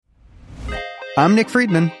I'm Nick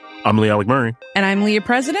Friedman. I'm Lee Alec Murray. And I'm Leah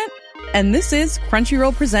President. And this is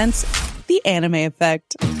Crunchyroll Presents The Anime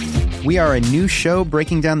Effect. We are a new show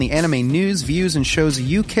breaking down the anime news, views, and shows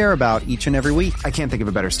you care about each and every week. I can't think of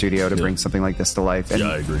a better studio to bring something like this to life. And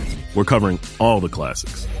yeah, I agree. We're covering all the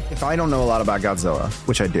classics. If I don't know a lot about Godzilla,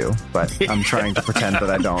 which I do, but I'm trying to pretend that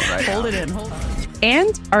I don't right now. Hold it in, hold on.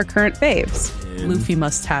 And our current faves. Luffy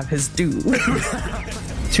must have his due.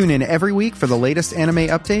 Tune in every week for the latest anime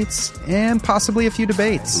updates and possibly a few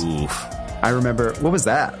debates. Oof. I remember, what was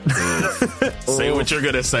that? Say what you're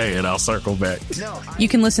going to say and I'll circle back. You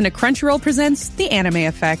can listen to Crunchyroll Presents The Anime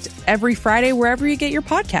Effect every Friday wherever you get your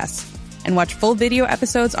podcasts. And watch full video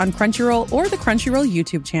episodes on Crunchyroll or the Crunchyroll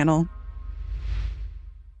YouTube channel.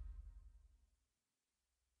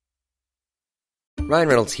 Ryan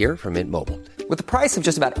Reynolds here from Mint Mobile. With the price of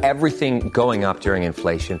just about everything going up during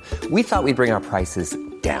inflation, we thought we'd bring our prices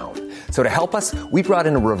down. So to help us, we brought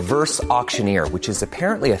in a reverse auctioneer, which is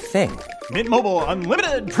apparently a thing. Mint Mobile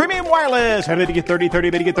Unlimited Premium Wireless. How to get 30,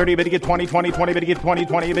 30, bit to get 30, bit to get 20, 20, 20, bit to get 20,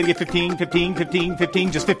 20, bit to get 15, 15, 15,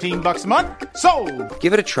 15, just $15 a month? Sold!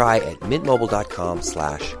 Give it a try at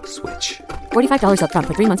mintmobile.com/switch. $45 up front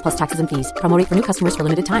for 3 months plus taxes and fees. Promo rate for new customers for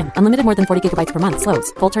limited time. Unlimited more than 40 gigabytes per month.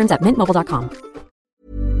 Slows full terms at mintmobile.com.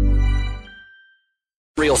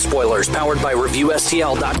 Real spoilers powered by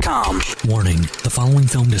ReviewSTL.com. Warning, the following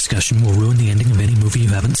film discussion will ruin the ending of any movie you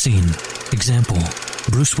haven't seen. Example,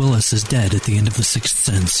 Bruce Willis is dead at the end of The Sixth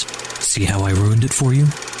Sense. See how I ruined it for you?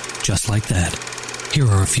 Just like that. Here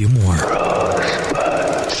are a few more.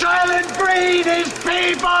 Silent breed is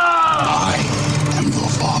people! I am your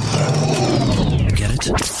father. Get it?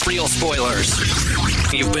 Real spoilers.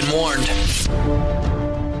 You've been warned.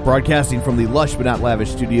 Broadcasting from the lush but not lavish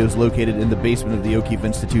studios located in the basement of the O'Keefe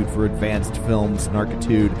Institute for Advanced Films and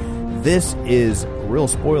Architude, this is Real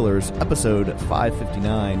Spoilers, episode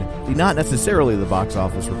 559, the not necessarily the box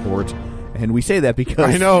office report. And we say that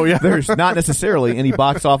because I know, yeah. there's not necessarily any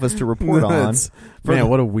box office to report on. Man,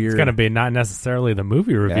 what a weird... It's going to be not necessarily the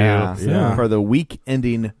movie review. Yeah. For the week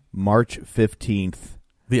ending March 15th.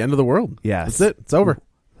 The end of the world. Yes. That's it. It's over.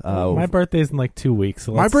 My birthday's in like 2 weeks.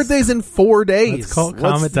 So my birthday's in 4 days. Let's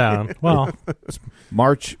calm it down. Well,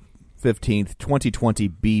 March 15th, 2020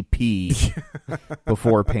 BP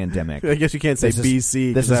before pandemic. I guess you can't say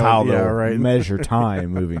BC. This is how they'll measure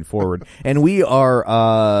time moving forward. And we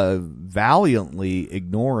are valiantly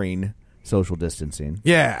ignoring social distancing.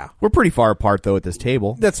 Yeah. We're pretty far apart, though, at this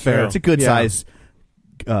table. That's fair. It's a good size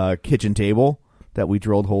kitchen table that we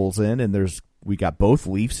drilled holes in, and we got both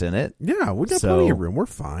Leafs in it. Yeah, we got plenty of room. We're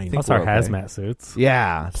fine. Plus our hazmat suits.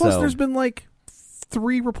 Yeah. Plus there's been like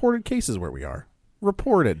 3 reported cases where we are.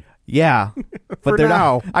 Reported. Yeah. But they're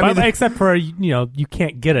now. not. I mean, except for, you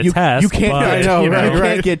can't get a test. You can't, I know, you right.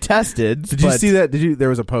 can't get tested. Did you see that? There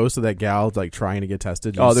was a post of that gal like trying to get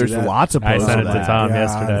tested. There's lots of posts. I sent it to Tom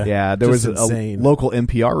yesterday. Yeah, there was a local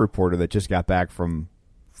NPR reporter that just got back from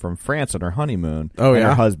France on her honeymoon. Oh, and yeah?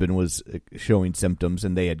 her husband was showing symptoms,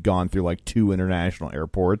 and they had gone through like 2 international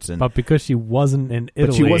airports. But because she wasn't in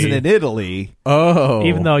Italy. Oh.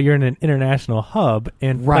 Even though you're in an international hub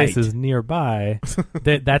and places nearby,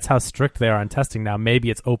 that's how strict they are on testing now. Maybe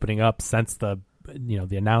it's opening up since the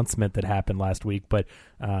announcement that happened last week, but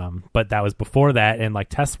that was before that, and like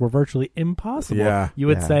tests were virtually impossible. Yeah, you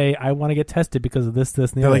would say, I want to get tested because of this, and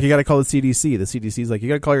the They're other. like, you got to call the CDC. The CDC's like, you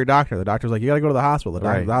got to call your doctor. The doctor's like, you got to go to the hospital.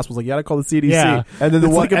 The hospital's like, you got to call the CDC. Yeah. And then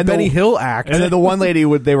the Benny Hill Act. And then the one lady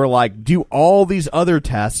they were like, do all these other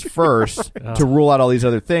tests first to rule out all these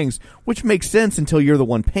other things, which makes sense until you're the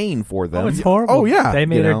one paying for them. Oh, it's horrible. Oh, yeah. They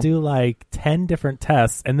made her do like 10 different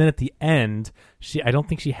tests, and then at the end, I don't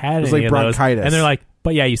think she had any like of bronchitis. those. And they're like,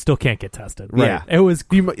 but yeah, you still can't get tested. Right. Yeah. It was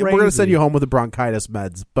crazy. We're going to send you home with the bronchitis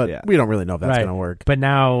meds, but we don't really know if that's going to work. But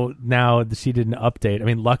now she didn't update. I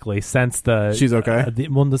mean, luckily, since she's okay.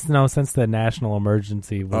 Since the national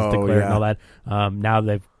emergency was declared and all that, now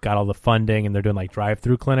they've got all the funding and they're doing like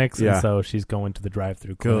drive-through clinics, and so she's going to the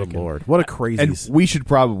drive-through clinic. Good Lord, what a crazy! And we should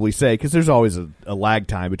probably say, because there's always a lag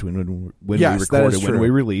time between when we record and when we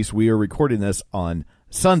release. We are recording this on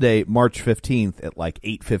Sunday, March 15th at like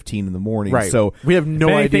 8:15 in the morning. Right. So we have no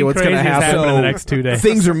idea what's going to happen in the next 2 days.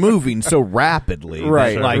 Things are moving so rapidly.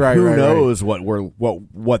 Right. Like who knows what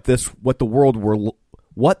the world will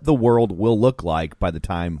look like by the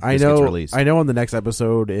time this gets released. I know on the next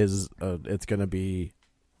episode is it's going to be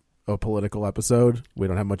a political episode. We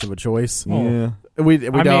don't have much of a choice. Yeah. We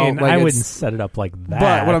don't. Like, I wouldn't set it up like that.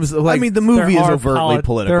 But what I'm like, I mean, the movie is overtly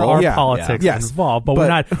political. There are politics involved, but we're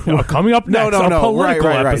not coming up next. No, a political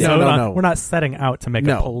right. episode. No. We're not setting out to make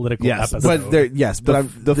a political episode. But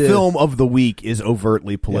the film of the week is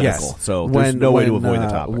overtly political. Yes. So there's no way to avoid the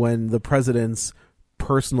topic. When the president's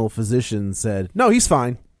personal physician said, "No, he's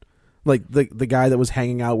fine," like the guy that was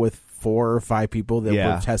hanging out with 4 or 5 people that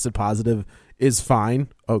were tested positive is fine.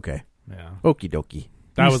 Okay, okie dokie.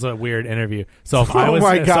 That was a weird interview. So if I was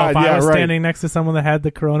standing next to someone that had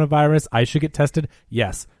the coronavirus, I should get tested.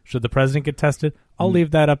 Yes. Should the president get tested? I'll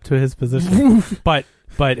leave that up to his position. but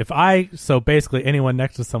if basically anyone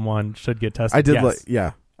next to someone should get tested. I did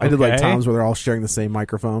yes. I did like Tom's where they're all sharing the same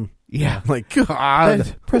microphone. Yeah. Like,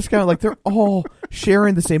 God. Press count, like they're all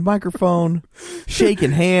sharing the same microphone,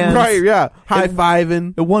 shaking hands. Right, yeah.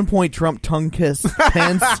 High-fiving. At one point, Trump tongue kissed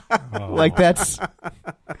Pence. Like, that's...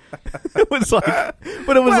 It was like...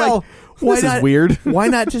 But it was like... Why this not, is weird. Why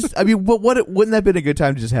not just... I mean, wouldn't that have been a good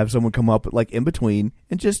time to just have someone come up, like, in between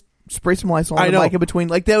and just spray some Lysol on the mic in between?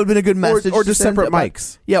 Like, that would have been a good message. Or just separate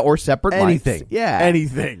mics. Yeah, or separate Anything. mics. Yeah.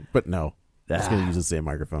 Anything. But no. That's going to use the same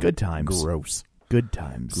microphone. Good times. Gross. Good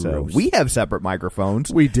times. Gross. So we have separate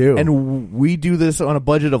microphones. We do. And we do this on a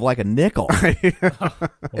budget of like a nickel.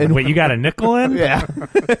 And wait, you got a nickel in? Yeah.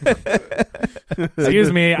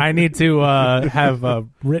 Excuse me, I need to have a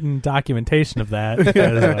written documentation of that.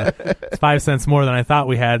 Because, it's 5 cents more than I thought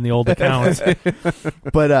we had in the old account.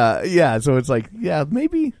 But so it's like,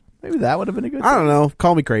 maybe that would have been a good thing. I don't know.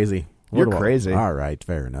 Call me crazy. You're crazy. All right,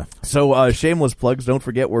 fair enough. So, shameless plugs. Don't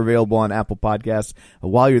forget we're available on Apple Podcasts.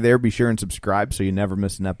 While you're there, be sure and subscribe so you never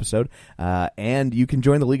miss an episode. And you can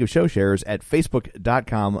join the League of Show Sharers at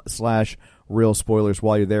facebook.com/Real Spoilers.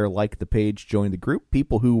 While you're there, like the page, join the group.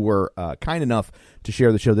 People who were kind enough to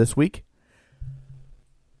share the show this week.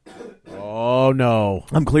 Oh, no.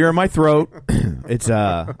 I'm clearing my throat. It's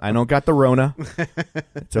I don't got the Rona.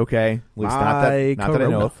 It's okay. At least not that I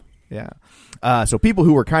know of. Yeah. So people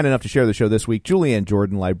who were kind enough to share the show this week: Julianne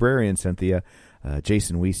Jordan, Librarian Cynthia,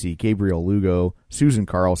 Jason Weesey, Gabriel Lugo, Susan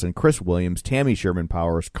Carlson, Chris Williams, Tammy Sherman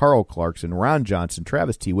Powers, Carl Clarkson, Ron Johnson,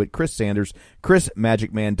 Travis T. Witt, Chris Sanders, Chris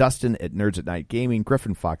Magic Man, Dustin at Nerds at Night Gaming,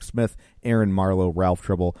 Griffin Fox Smith, Aaron Marlowe, Ralph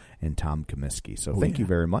Tribble, and Tom Comiskey. So thank you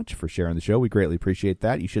very much for sharing the show. We greatly appreciate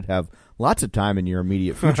that. You should have lots of time in your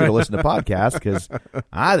immediate future to listen to podcasts, because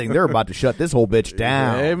I think they're about to shut this whole bitch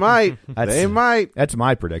down. They might. That's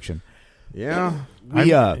my prediction. Yeah.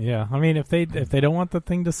 I mean, if they don't want the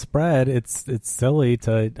thing to spread, it's silly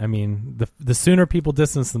to. I mean, the sooner people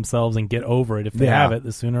distance themselves and get over it, if they have it,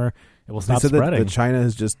 the sooner it will stop spreading. That China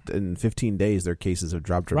has just in 15 days their cases have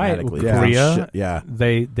dropped dramatically. Right, Korea. Yeah,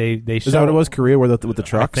 they. Is that what it was? Korea, with the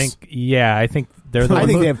trucks. I think they're. I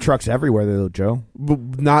think they have trucks everywhere, though, Joe.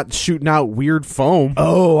 Not shooting out weird foam.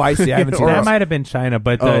 Oh, I see. I haven't seen that. Might have been China,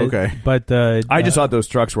 but okay. But I just thought those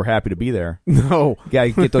trucks were happy to be there. No, yeah,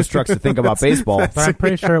 you get those trucks to think about baseball. But I'm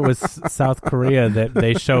pretty sure it was South Korea that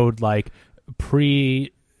they showed like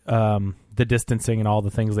pre the distancing and all the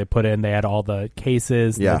things they put in. They had all the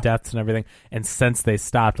cases, the deaths, and everything. And since they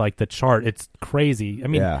stopped, like the chart, it's crazy. I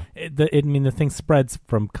mean, the thing spreads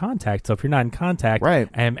from contact. So if you're not in contact, right,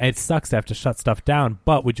 and it sucks to have to shut stuff down.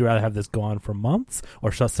 But would you rather have this go on for months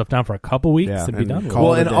or shut stuff down for a couple weeks and be done with it?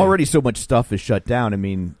 Well, and already so much stuff is shut down. I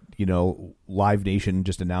mean, Live Nation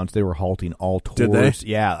just announced they were halting all tours. Did they?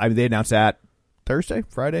 Yeah, I mean, they announced that Thursday,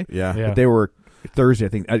 Friday. Yeah. But they were Thursday, I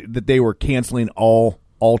think, that they were canceling all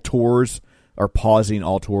tours or pausing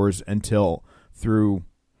all tours until through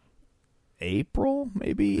April,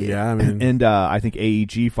 maybe. Yeah, I mean, and I think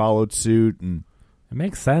AEG followed suit, and it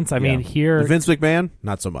makes sense. I mean, here Vince McMahon,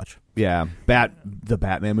 not so much. Yeah, the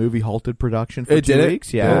Batman movie halted production for 2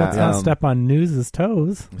 weeks. Yeah, let's not step on News's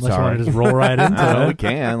toes. Unless you want to just roll right into it. We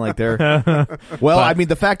can. Like they're. Well, I mean,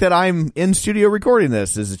 the fact that I'm in studio recording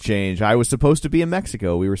this is a change. I was supposed to be in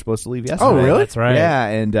Mexico. We were supposed to leave yesterday. Oh, really? That's right. Yeah,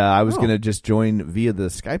 and I was going to just join via the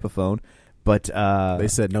Skype-a-phone. But they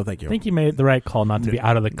said no, thank you. I think you made the right call not to be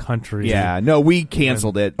out of the country. Yeah, no, we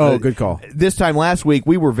canceled it. Oh, good call. This time last week,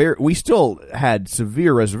 we still had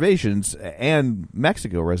severe reservations and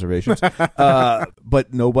Mexico reservations,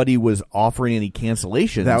 but nobody was offering any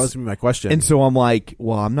cancellations. That was my question. And so I'm like,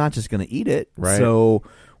 well, I'm not just going to eat it. Right. So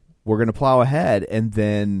we're going to plow ahead. And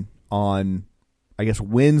then on, I guess,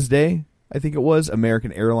 Wednesday, I think it was,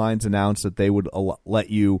 American Airlines announced that they would let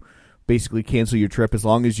you basically cancel your trip as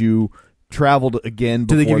long as you traveled again.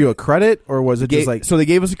 Did they give you a credit, or was it just like... So they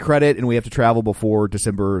gave us a credit, and we have to travel before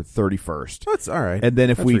December 31st. That's all right. And then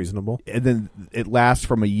That's reasonable. And then it lasts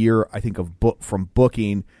from a year, I think, from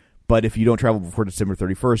booking, But if you don't travel before December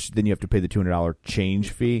 31st, then you have to pay the $200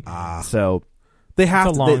 change fee. So they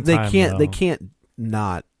have to. They can't. Though. They can't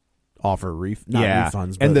not offer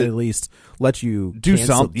refunds, but at least let you do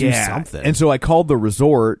something. And so I called the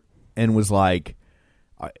resort and was like,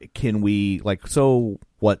 "Can we so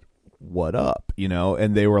what up?"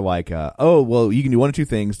 And they were like, "Oh, well, you can do one of two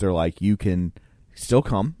things." They're like, "You can still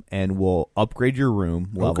come and we'll upgrade your room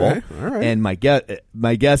level." Okay. All right. And my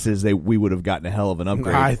guess is we would have gotten a hell of an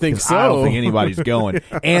upgrade. I think so. I don't think anybody's going.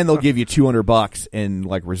 And they'll give you $200 in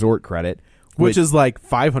resort credit, which is like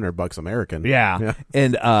 $500 American. Yeah.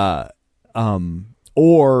 And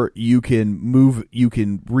or you can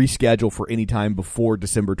reschedule for any time before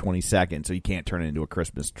December 22nd, so you can't turn it into a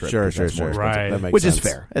Christmas trip. Sure. Right. That makes which sense. is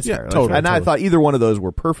fair. That's fair. Totally. And I thought either one of those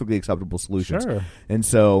were perfectly acceptable solutions. Sure. And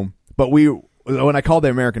so, but when I called the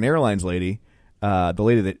American Airlines lady, the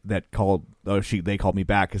lady that called, they called me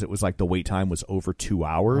back because it was like the wait time was over 2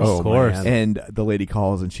 hours. Oh, of course. Man. And the lady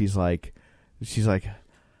calls and she's like,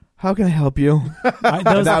 "How can I help you?"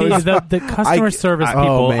 The customer service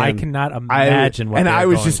people, I cannot imagine what they're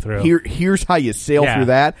going through. And I was just, here's how you sail through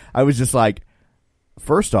that. I was just like,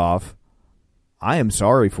 first off, I am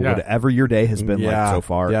sorry for whatever your day has been like so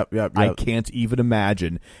far. Yep. I can't even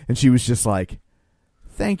imagine. And she was just like,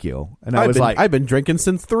 "Thank you." And I've been drinking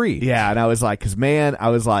since 3. Yeah, and I was like,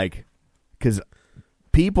 because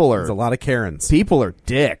people are... There's a lot of Karens. People are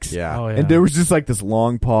dicks. Yeah. Oh, yeah. And there was just this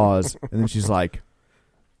long pause, and then she's like,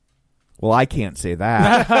 "Well, I can't say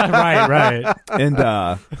that." Right. And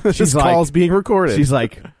this call's being recorded. She's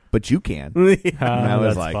like, "But you can." And I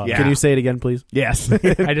was like, fun. "Yeah." Can you say it again, please? Yes.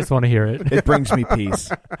 I just want to hear it. It brings me peace.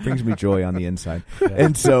 Brings me joy on the inside. Yeah.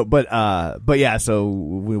 And so, but yeah, so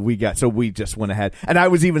we just went ahead. And I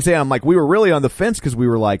was even saying, I'm like, we were really on the fence because we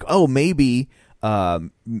were like, oh, maybe,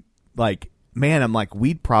 man, I'm like,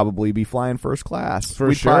 we'd probably be flying first class. For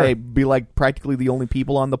we'd sure. probably be practically the only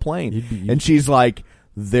people on the plane. And she's like,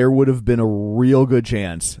 there would have been a real good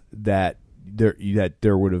chance that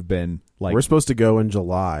there would have been we're supposed to go in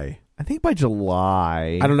July. I think by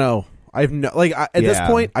July. I don't know. At this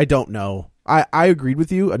point, I don't know. I agreed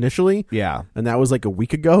with you initially. Yeah. And that was like a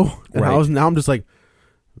week ago. And Right. now I'm just like,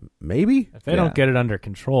 maybe if they don't get it under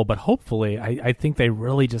control, but hopefully I think they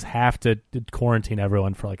really just have to quarantine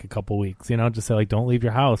everyone for a couple weeks, just say don't leave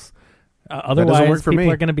your house. Otherwise work for people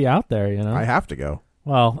me. are going to be out there, I have to go.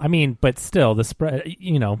 Well, I mean, but still, the spread,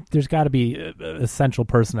 there's got to be essential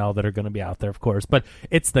personnel that are going to be out there, of course. But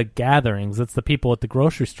it's the gatherings. It's the people at the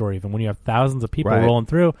grocery store, even when you have thousands of people rolling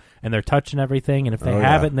through and they're touching everything. And if they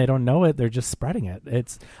have it and they don't know it, they're just spreading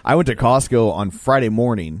it. I went to Costco on Friday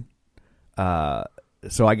morning.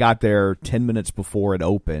 So I got there 10 minutes before it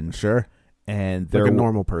opened. Sure. And like a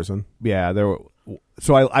normal person. Yeah.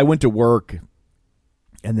 So I went to work,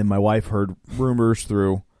 and then my wife heard rumors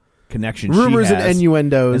through connections rumors and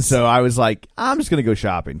innuendos, and so I was like, I'm just gonna go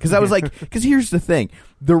shopping, because I was like, because here's the thing,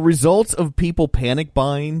 the results of people panic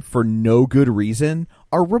buying for no good reason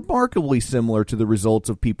are remarkably similar to the results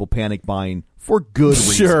of people panic buying for good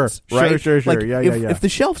reasons. Right? Sure. If the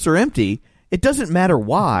shelves are empty, it doesn't matter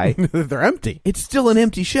why. They're empty. It's still an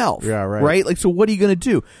empty shelf. Yeah, right. Right? So what are you going to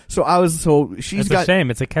do? She's got... It's a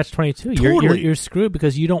shame. It's a catch-22. Totally. You're screwed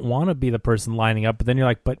because you don't want to be the person lining up, but then you're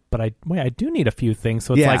like, but I do need a few things.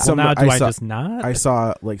 So it's now do I just not? I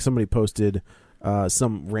saw somebody posted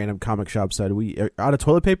some random comic shop said, out of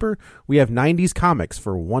toilet paper, we have 90s comics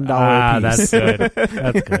for $1 a piece. That's good.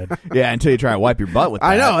 That's good. Yeah, until you try and wipe your butt with that.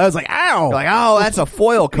 I know. I was like, ow. You're like, oh, that's a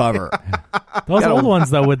foil cover. Those old ones,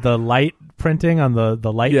 though, with the light printing on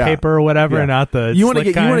the light paper or whatever, not the you want to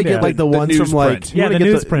get the ones from the newsprint.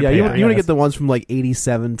 You want to get the ones from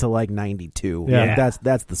 87 to 92. Yeah,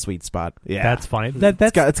 that's the sweet spot. Yeah, that's funny.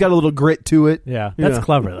 It's got a little grit to it. Yeah, that's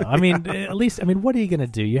clever though. I mean, at least what are you gonna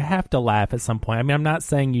do? You have to laugh at some point. I mean, I'm not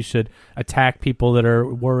saying you should attack people that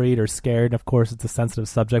are worried or scared. Of course, it's a sensitive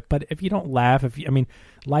subject, but if you don't laugh,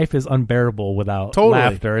 life is unbearable without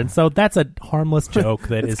laughter, and so that's a harmless joke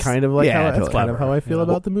that is kind of like how I feel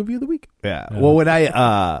about the movie of the week. Yeah. Well, when I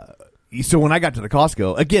got to the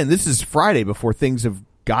Costco again, this is Friday before things have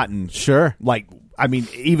gotten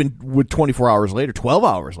even with 24 hours later, 12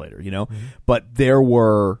 hours later, but there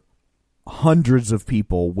were hundreds of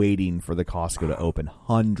people waiting for the Costco to open.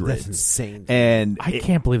 Hundreds. That's insane. And I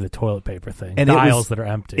can't believe the toilet paper thing. And the aisles that are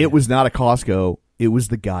empty. It was not a Costco. It was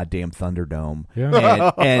the goddamn Thunderdome.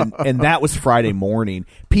 Yeah. And that was Friday morning.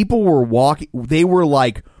 People were walking. They were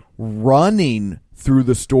running through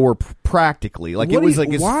the store practically.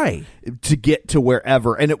 Why? To get to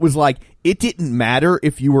wherever. And it was it didn't matter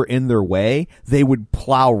if you were in their way; they would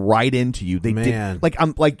plow right into you. They did. Like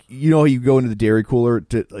I'm like how you go into the dairy cooler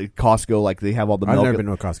to Costco, like they have all the milk. I've never been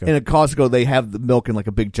to a Costco. In a Costco, they have the milk in like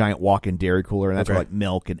a big giant walk-in dairy cooler, and that's where like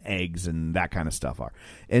milk and eggs and that kind of stuff are.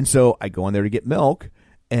 And so I go in there to get milk,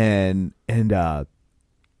 and I'm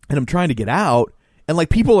trying to get out. And like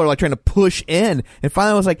people are like trying to push in, and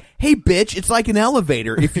finally I was like, "Hey, bitch! It's like an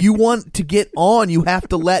elevator. If you want to get on, you have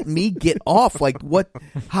to let me get off. Like what?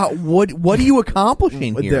 What are you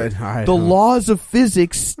accomplishing here? The laws of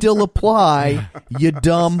physics still apply. You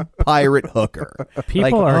dumb pirate hooker.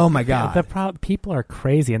 People are oh my god. People are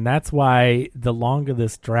crazy, and that's why the longer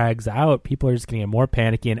this drags out, people are just getting more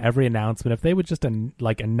panicky. In every announcement, if they would just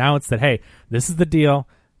announce that, hey, this is the deal.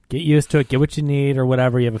 Get used to it, get what you need or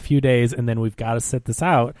whatever. You have a few days, and then we've got to sit this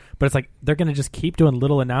out. But it's like they're going to just keep doing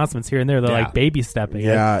little announcements here and there. They're like baby stepping it.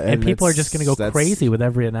 And people are just going to go crazy with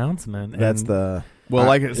every announcement. That's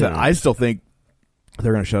like I said, I still think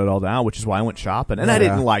they're going to shut it all down, which is why I went shopping. And I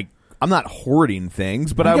didn't I'm not hoarding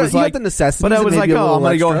things, but I was like, the necessities. But I was like, I'm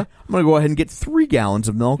going to go ahead and get 3 gallons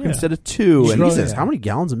of milk instead of 2. Jesus, how many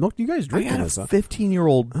gallons of milk do you guys drink? I got a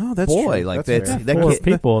 15-year-old boy. True. Like that's that kid,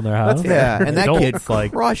 people in their house. And that kid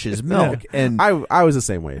crushes milk. And I was the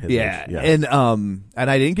same way. And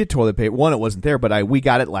I didn't get toilet paper. One, it wasn't there, but we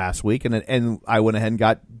got it last week, and I went ahead and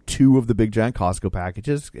got 2 of the big giant Costco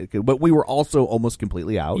packages. But we were also almost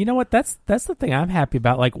completely out. You know what? That's the thing I'm happy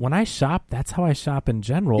about. Like when I shop, that's how I shop in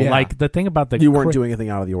general. Like the thing about you weren't doing anything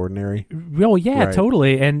out of the ordinary. Well, yeah,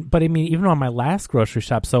 totally. But I mean, even on my last grocery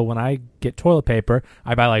shop, so when I get toilet paper,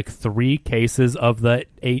 I buy like 3 cases of the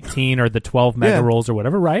 18 or the 12 mega rolls or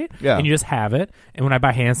whatever, right? Yeah. And you just have it. And when I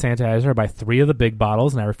buy hand sanitizer, I buy 3 of the big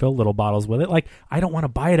bottles and I refill little bottles with it. Like I don't want to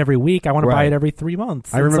buy it every week. I want to buy it every 3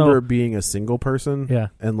 months. I remember being a single person. Yeah.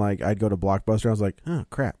 And like I'd go to Blockbuster. I was like, oh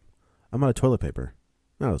crap, I'm out of toilet paper.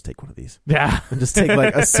 I'll just take one of these. Yeah. And just take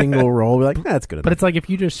like a single roll. Be like, that's good enough. But it's like if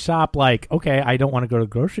you just shop like, okay, I don't want to go to the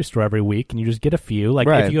grocery store every week, and you just get a few. Like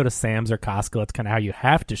if you go to Sam's or Costco, that's kind of how you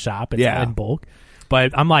have to shop. It's in bulk.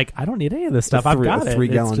 But I'm like, I don't need any of this stuff. I've got a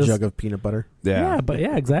 3-gallon jug of peanut butter. Yeah, but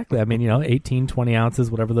exactly. I mean, 18, 20 ounces,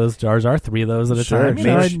 whatever those jars are, 3 of those at a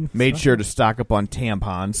time. Made sure to stock up on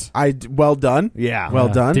tampons. Well done. Yeah. Well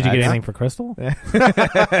done. Did you get anything for Crystal? But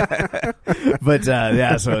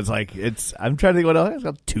so it's like, I'm trying to think what else. I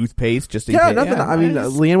got toothpaste just in case. Nothing. I mean,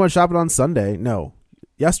 Leanne went shopping on Sunday. No.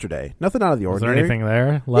 Yesterday, nothing out of the ordinary. Was there anything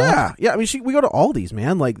there left? Yeah. I mean, we go to Aldi's,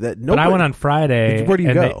 man. Like that. But I went on Friday. Where do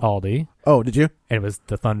you go? Aldi. Oh, did you? And it was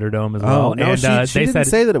the Thunderdome as well. Oh no, and she didn't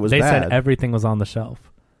say that it was. They bad. said everything was on the shelf.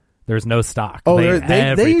 There's no stock. Oh,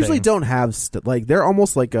 they usually don't have like they're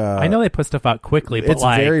almost like a. I know they put stuff out quickly, but it's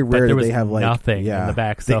very rare there was they have like nothing in the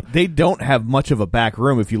back. So they don't have much of a back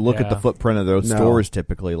room if you look at the footprint of those stores.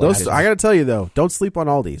 Typically, I got to tell you though, don't sleep on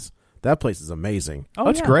Aldi's. That place is amazing. Oh,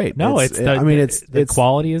 that's great. No, the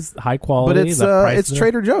quality is high quality. But it's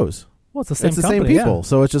Trader Joe's. Well, it's the same same people. Yeah.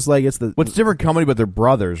 So it's just like it's the. What's different company, but they're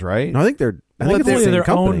brothers, right? No, I think they're. I think they're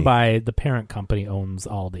company. owned by the parent company owns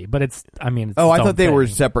Aldi, but it's. I mean, it's I its thought they own were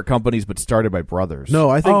thing. separate companies, but started by brothers. No,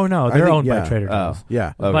 I think. Oh no, they're owned by Trader Joe's.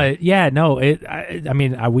 Yeah, okay. But no, I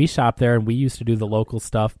mean, we shop there, and we used to do the local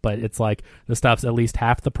stuff, but it's like the stuff's at least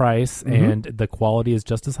half the price, and the quality is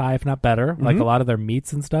just as high, if not better. Like a lot of their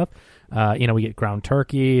meats and stuff. We get ground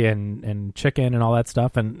turkey and chicken and all that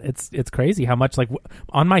stuff, and it's crazy how much, like,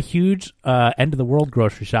 on my huge end of the world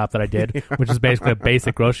grocery shop that I did, which is basically a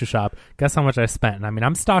basic grocery shop. Guess how much I spent? And I mean,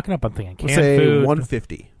 I'm stocking up. I'm thinking canned food.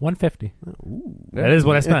 $150. $150. That is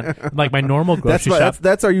what I spent. Like my normal grocery shop.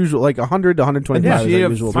 That's our usual, like 100 to 125. Is our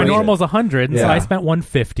usual. My normal's 100, so I spent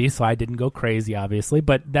 150. So I didn't go crazy, obviously,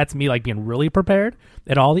 but that's me like being really prepared.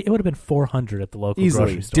 At Aldi, it would have been 400 at the local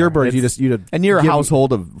grocery store. Dearburg's, and you're a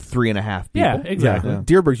household of 3.5 people. Yeah, exactly. Yeah.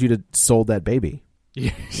 Dearburg's, you'd have sold that baby.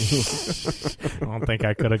 I don't think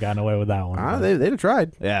I could have gotten away with that one. They'd have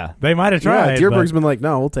tried. Yeah, they might have tried. Dearburg's been like,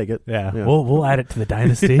 no, we'll take it. Yeah. We'll add it to the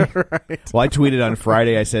dynasty. Right. Well, I tweeted on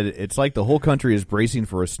Friday. I said it's like the whole country is bracing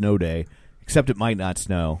for a snow day, except it might not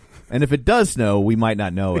snow, and if it does snow, we might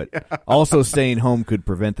not know it. Also, staying home could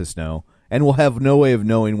prevent the snow, and we'll have no way of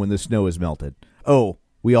knowing when the snow is melted. Oh.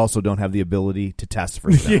 We also don't have the ability to test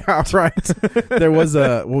for snow. Yeah, right. There was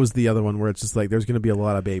what was the other one where it's just like there's going to be a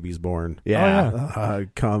lot of babies born. Yeah.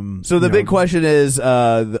 So the big question is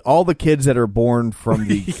all the kids that are born from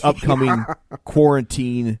the upcoming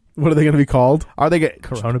quarantine. What are they going to be called? Are they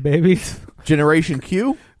Corona babies? Generation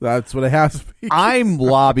Q? That's what it has to be. I'm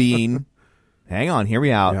lobbying. Hang on, hear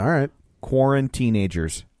me out. Yeah, all right.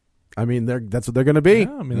 Quarantinagers. I mean, that's what they're going to be.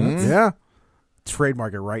 Yeah, I mean, yeah.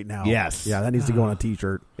 Trademark it right now. Yes. Yeah, that needs to go on a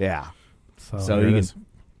T-shirt. Yeah. So you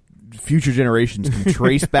can future generations can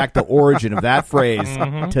trace back the origin of that phrase to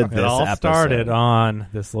this episode. It all started on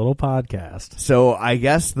this little podcast. So I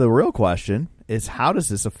guess the real question is, how does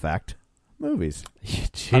this affect movies?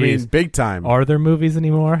 I mean, big time. Are there movies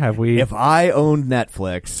anymore? Have we? If I owned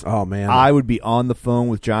Netflix, oh man, I would be on the phone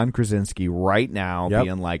with John Krasinski right now,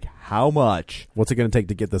 being like, "How much? What's it going to take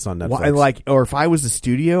to get this on Netflix?" Or if I was a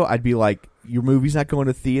studio, I'd be like, "Your movie's not going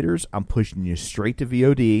to theaters. I'm pushing you straight to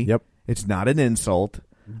VOD." Yep, it's not an insult,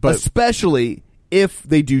 but especially if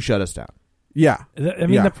they do shut us down. Yeah, I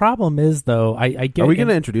mean, the problem is though, I get. Are we going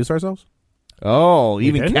to introduce ourselves? Oh,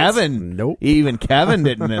 even Kevin. Nope. Even Kevin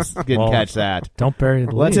didn't catch that. Don't bury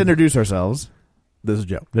the lead. Let's introduce ourselves. This is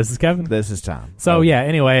Joe. This is Kevin. This is Tom. So yeah.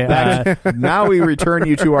 Anyway, now we return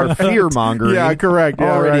you to our fear mongering. Yeah, correct.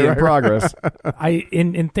 Yeah, already in progress.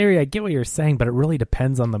 In theory, I get what you're saying, but it really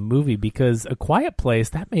depends on the movie because A Quiet Place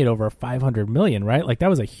that made over $500 million, right? Like that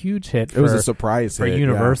was a huge hit. It was a surprise for hit,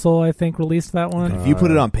 Universal. I think released that one. If you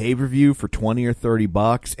put it on pay-per-view for $20 or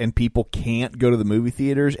 $30, and people can't go to the movie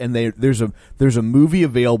theaters, and there's a movie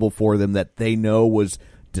available for them that they know was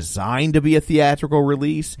designed to be a theatrical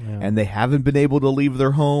release, and they haven't been able to leave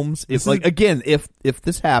their homes. If if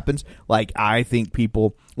this happens, like I think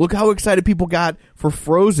people look how excited people got for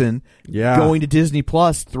Frozen going to Disney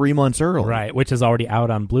Plus 3 months early, right? Which is already out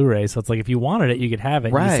on Blu-ray, so it's like if you wanted it, you could have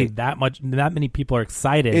it. Right. You see that many people are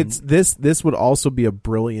excited. It's this would also be a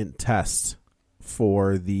brilliant test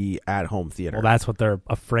for the at-home theater. Well, that's what they're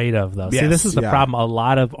afraid of, though. Yes. See, this is the problem. A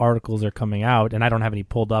lot of articles are coming out, and I don't have any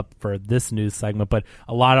pulled up for this news segment, but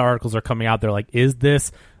a lot of articles are coming out. They're like, is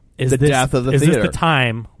this death of the theater? Is this the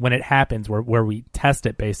time when it happens where we test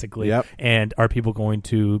it, basically? Yep. And are people going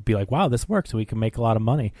to be like, wow, this works, so we can make a lot of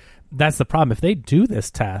money? That's the problem. If they do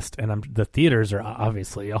this test, and the theaters are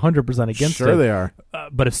obviously 100% against it. Sure they are.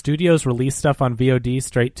 But if studios release stuff on VOD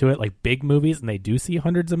straight to it, like big movies, and they do see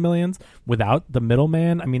hundreds of millions without the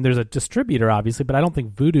middleman, I mean, there's a distributor, obviously, but I don't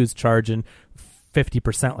think Vudu's charging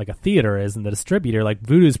 50% like a theater is, and the distributor, like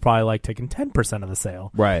Vudu's probably like taking 10% of the sale.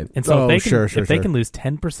 Right. And so if they can lose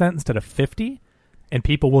 10% instead of 50%, and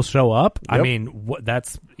people will show up. Yep. I mean,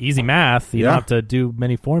 that's easy math. You don't have to do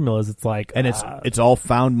many formulas. It's like, and it's all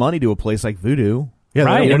found money to a place like Vudu. Yeah,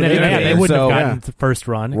 right. And they wouldn't have gotten the first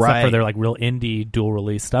run except right. for their like real indie dual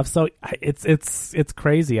release stuff. So it's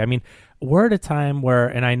crazy. I mean, we're at a time where,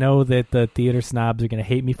 and I know that the theater snobs are going to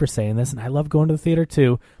hate me for saying this, and I love going to the theater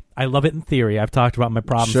too. I love it in theory. I've talked about my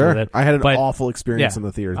problems with it. I had an awful experience in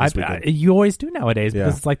the theater this weekend. You always do nowadays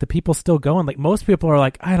because it's like the people still going. Like most people are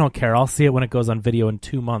like, I don't care. I'll see it when it goes on video in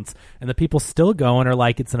 2 months. And the people still going are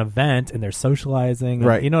like, it's an event and they're socializing.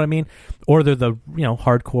 Right. And, you know what I mean? Or they're the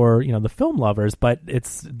hardcore, the film lovers. But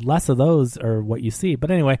it's less of those are what you see.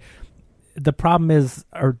 But anyway, the problem is,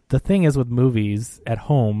 or the thing is with movies at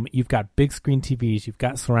home, you've got big screen TVs, you've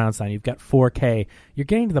got surround sound, you've got 4K. You're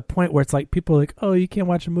getting to the point where it's like people are like, oh, you can't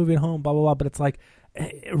watch a movie at home, blah, blah, blah. But it's like,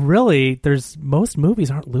 really, most movies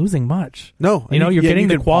aren't losing much. No. You're getting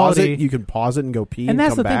the quality. You can pause it and go pee and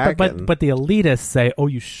that's come the thing, back. but the elitists say, oh,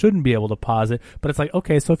 you shouldn't be able to pause it. But it's like,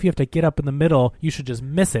 okay, so if you have to get up in the middle, you should just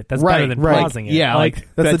miss it. That's better than pausing it. Yeah,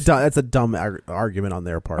 that's a dumb argument on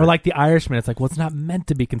their part. Or like The Irishman, it's like, well, it's not meant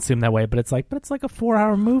to be consumed that way, but it's like a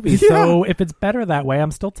 4-hour movie. Yeah. So if it's better that way,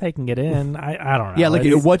 I'm still taking it in. I don't know. Yeah, like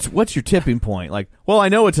what's your tipping point? Like, well, I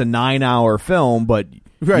know it's a 9-hour film, but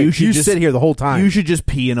right, you should just sit here the whole time. You should just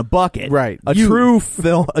pee in a bucket. Right. A true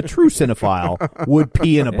cinephile would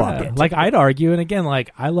pee in a bucket. Like I'd argue, and again,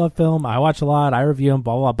 like I love film, I watch a lot, I review them,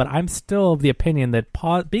 blah, blah, blah, but I'm still of the opinion that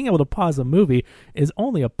being able to pause a movie is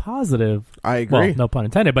only a positive. I agree. Well, no pun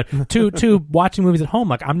intended, but to watching movies at home,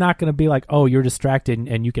 like I'm not going to be like, oh, you're distracted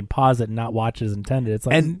and you can pause it and not watch as intended. It's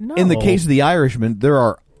like, and no. In the case of The Irishman, there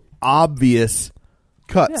are obvious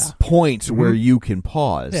cuts points where you can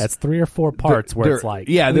pause. Yeah, it's 3 or 4 parts where it's like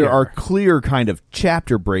there are clear kind of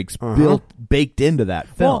chapter breaks baked into that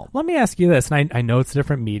film. Well, let me ask you this, and I know it's a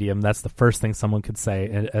different medium. That's the first thing someone could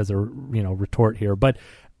say as a retort here, but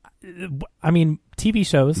I mean, TV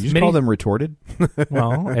shows. You just call them retorted?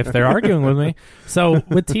 Well, if they're arguing with me. So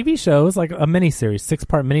with TV shows, like a miniseries,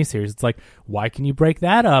 6-part miniseries, it's like, why can you break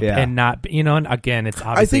that up and not, and again, it's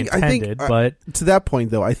obviously intended, but to that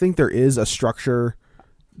point though, I think there is a structure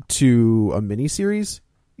to a miniseries.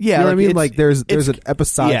 Yeah, you know what I mean? Like there's an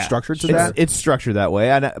episodic structure to that. It's structured that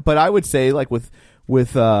way, but I would say like with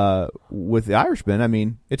The Irishman, I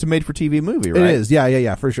mean, it's a made-for-TV movie, right? It is,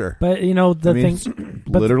 yeah, for sure. But thing, it's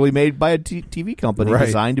literally made by a TV company,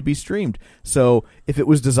 designed to be streamed. So if it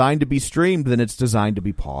was designed to be streamed, then it's designed to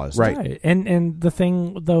be paused, right? And the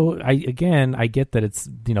thing, though, I get that it's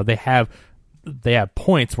they have they have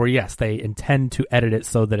points where, yes, they intend to edit it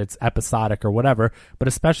so that it's episodic or whatever, but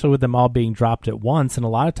especially with them all being dropped at once, and a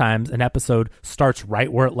lot of times an episode starts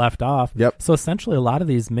right where it left off. Yep. So essentially a lot of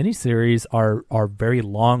these miniseries are very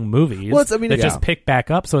long movies that just pick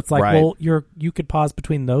back up. So it's like, well, you could pause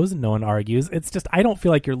between those and no one argues. It's just, I don't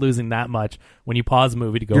feel like you're losing that much when you pause a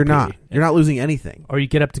movie to go You're pee. not. You're not losing anything. Or you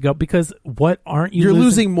get up to go, because what aren't you You're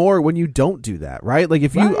losing? losing more when you don't do that, right? Like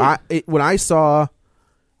if when I saw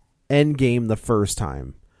Endgame the first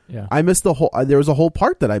time, I missed the whole. There was a whole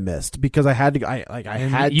part that I missed because I had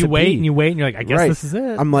to. You wait and you're like, I guess this is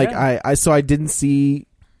it. I'm like, I didn't see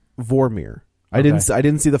Vormir. I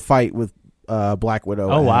didn't see the fight with Black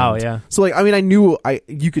Widow. Oh wow, yeah. So like, I mean, I knew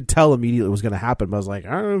you could tell immediately it was going to happen, but I was like,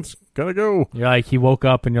 it's gotta go. You're like, he woke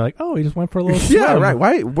up and you're like, oh, he just went for a little yeah, swim. right.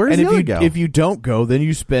 Why? Where's the other go? If you don't go, then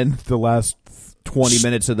you spend the last 20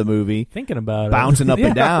 minutes of the movie thinking about bouncing up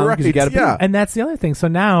and down because you got to And that's the other thing. So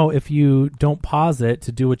now if you don't pause it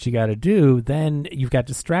to do what you got to do, then you've got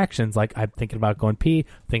distractions. Like I'm thinking about going pee,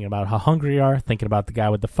 thinking about how hungry you are, thinking about the guy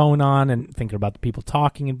with the phone on, and thinking about the people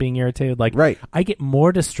talking and being irritated. Like I get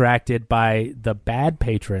more distracted by the bad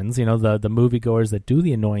patrons, the moviegoers that do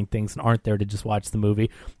the annoying things and aren't there to just watch the movie.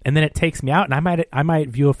 And then it takes me out, and I might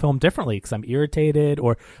view a film differently because I'm irritated,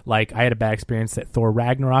 or like I had a bad experience at Thor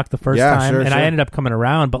Ragnarok the first time, and I ended up coming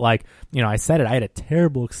around, but like, I said it, I had a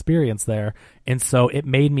terrible experience there, and so it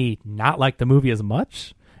made me not like the movie as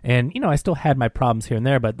much. And I still had my problems here and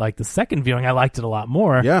there, but like the second viewing, I liked it a lot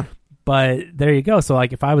more. Yeah. But there you go. So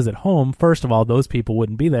like if I was at home, first of all, those people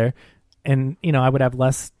wouldn't be there, and I would have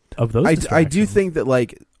less of those. I do think that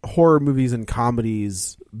like horror movies and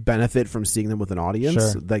comedies benefit from seeing them with an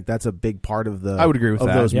audience. Sure. Like that's a big part of the. I would agree with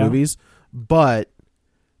that. Those movies, but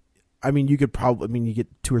I mean, you could probably. You get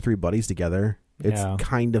 2 or 3 buddies together. It's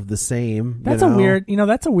kind of the same. That's a weird,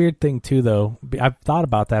 that's a weird thing too, though. I've thought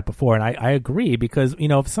about that before, and I agree, because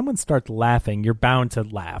if someone starts laughing, you're bound to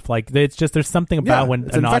laugh. Like it's just, there's something about when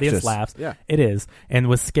an audience laughs. Yeah, it is. And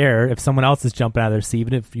with scare, if someone else is jumping out of their seat,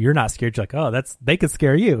 even if you're not scared, you're like, oh, they could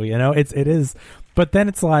scare you. It is. But then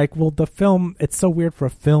it's like, well, the film. It's so weird for a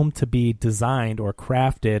film to be designed or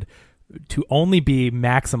crafted to only be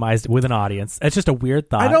maximized with an audience. It's just a weird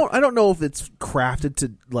thought. I don't know if it's crafted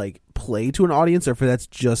to like play to an audience or if that's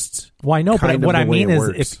just. Well, I know, but what I mean is,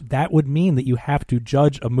 if that would mean that you have to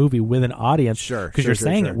judge a movie with an audience, because you're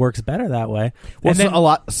saying it works better that way. Well, a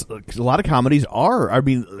lot of comedies are. I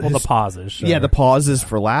mean, the pauses. Sure. Yeah, the pauses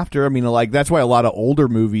for laughter. I mean, like that's why a lot of older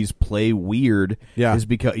movies play weird. Yeah, is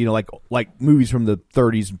because like movies from the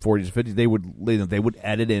 30s and 40s and 50s, they would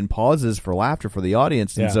edit in pauses for laughter for the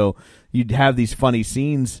audience, and so you'd have these funny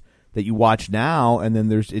scenes that you watch now, and then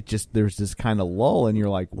there's this kind of lull, and you're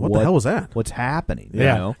like, what the hell was that? What's happening?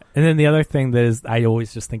 Yeah. You know? And then the other thing that is, I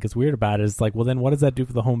always just think is weird about it is like, well, then what does that do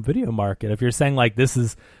for the home video market? If you're saying like this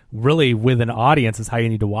is really with an audience is how you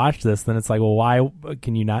need to watch this, then it's like, well, why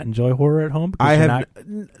can you not enjoy horror at home? Because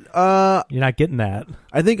you're not getting that.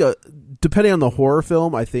 I think depending on the horror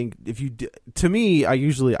film, I think if you to me, I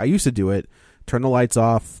used to do it, turn the lights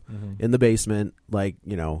off in the basement, like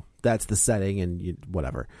that's the setting, and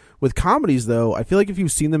whatever. With comedies, though, I feel like if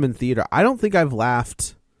you've seen them in theater, I don't think I've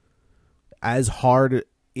laughed as hard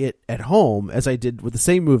at home as I did with the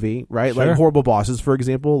same movie, right? Sure. Like Horrible Bosses, for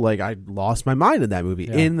example. Like I lost my mind in that movie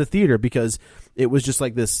in the theater because it was just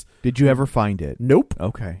like this. Did you ever find it? Nope.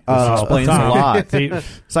 Okay. This explains a lot.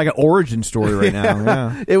 It's like an origin story right now.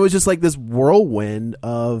 Yeah. It was just like this whirlwind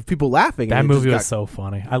of people laughing. That movie was so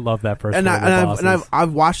funny. I love that first.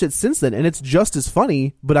 I've watched it since then, and it's just as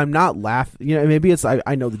funny. But I'm not laughing. Maybe it's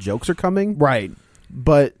I know the jokes are coming, right?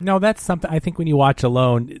 But no, that's something I think when you watch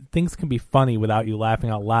alone, things can be funny without you laughing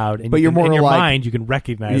out loud. And but you're more in your like, mind, you can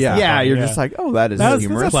recognize. You're just like, oh, that is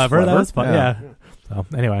humorous. That's clever. That was fun. Yeah. So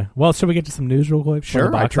anyway, well, should we get to some news real quick?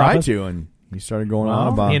 Sure, I tried to, and you started going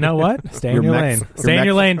on about. You know what? Stay in your lane. Stay in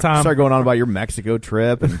your lane, Tom. Started going on about your Mexico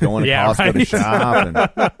trip and going to Costco to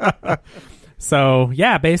shop. So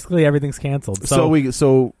yeah, basically everything's canceled.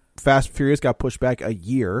 So Fast and Furious got pushed back a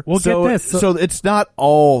year. Well, get this. So it's not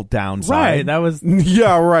all downside. Right. That was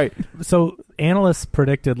yeah. Right. So analysts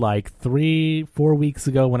predicted like 3-4 weeks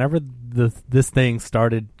ago, whenever this thing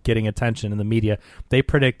started getting attention in the media, they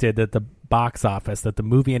predicted that the box office, that the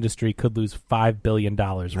movie industry could lose $5 billion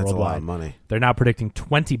worldwide. That's a lot of money. They're now predicting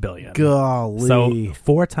 $20 billion. Golly. So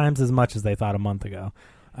 4 times as much as they thought a month ago.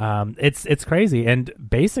 It's crazy. And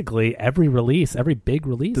basically every big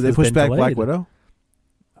release. Did they push back delayed. Black Widow?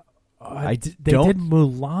 They did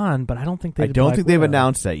Mulan, but I don't think they. I don't think they've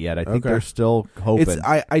announced that yet. I think they're still hoping.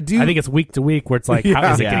 I think it's week to week where it's like,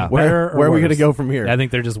 how is it getting better? Where are we going to go from here? I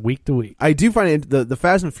think they're just week to week. I do find the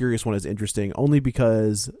Fast and Furious one is interesting only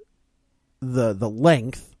because the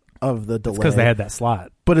length of the delay. Because they had that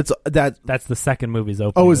slot. But that's the second movie's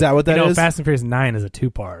opening. Oh, is that what that is? Fast and Furious 9 is a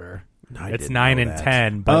two-parter. It's 9 and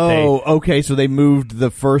 10. But okay. So they moved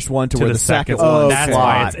the first one to where the second one. That's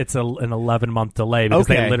why it's an 11-month delay because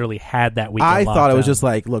they literally had that weekend. I thought it was just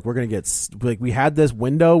like, look, we're gonna get we had this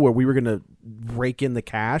window where we were gonna rake in the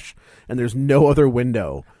cash, and there's no other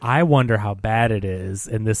window. I wonder how bad it is,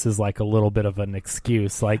 and this is like a little bit of an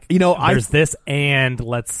excuse. Like, there's this, and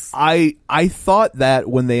let's. I thought that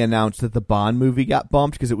when they announced that the Bond movie got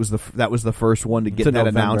bumped because that was the first one to get that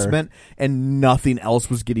announcement, and nothing else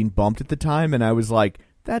was getting bumped at the time, and I was like,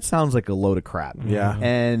 that sounds like a load of crap. Yeah.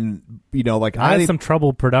 And I had some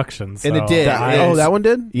trouble production, so. And it did. That one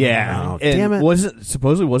did? Yeah. Oh, damn it. Isn't it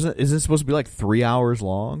supposed to be like 3 hours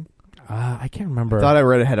long? I can't remember. I thought I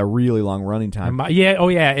read it had a really long running time.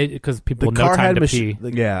 Because people no time to pee.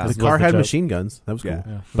 The car had machine guns. That was cool.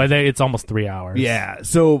 Yeah. But it's almost 3 hours. Yeah.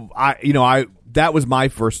 So that was my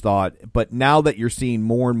first thought. But now that you're seeing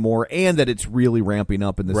more and more, and that it's really ramping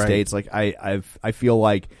up in the States, like I feel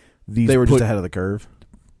like they were just ahead of the curve.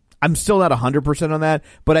 I'm still not 100% on that,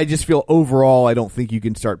 but I just feel overall I don't think you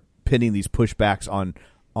can start pinning these pushbacks on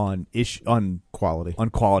quality.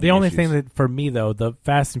 The only thing that for me though, the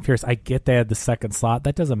Fast and Furious, I get they had the second slot.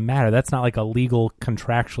 That doesn't matter. That's not like a legal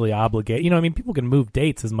contractually obligated. People can move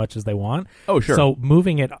dates as much as they want. Oh, sure. So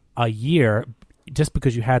moving it a year just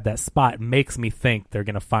because you had that spot makes me think they're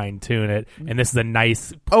going to fine tune it, and this is a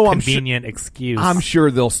nice, convenient excuse. I'm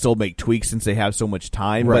sure they'll still make tweaks since they have so much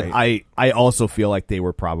time. Right. But I also feel like they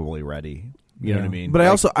were probably ready. You know what I mean? But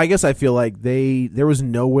I guess I feel like there was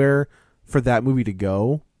nowhere for that movie to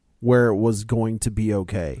go where it was going to be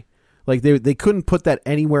okay. Like they couldn't put that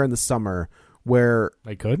anywhere in the summer where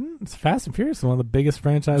they couldn't. It's Fast and Furious, one of the biggest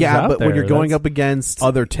franchises. Yeah, out but there. when you're going up against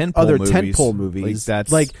other tentpole movies,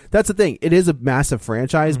 that's the thing. It is a massive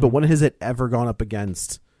franchise, but when has it ever gone up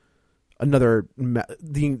against another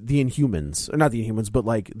the Inhumans, or not the Inhumans, but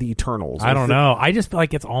like the Eternals? I don't know. I just feel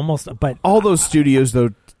like it's almost. But all those studios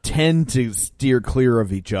though tend to steer clear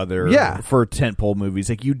of each other. Yeah. For tentpole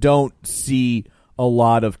movies, like you don't see a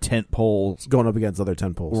lot of tent poles going up against other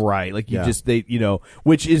tent poles, right? Like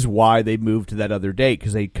which is why they moved to that other date,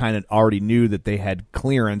 because they kind of already knew that they had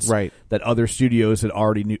clearance, right? That other studios had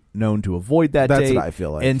already known to avoid that. That's date. what I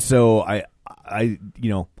feel like, and so I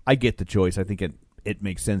get the choice. I think it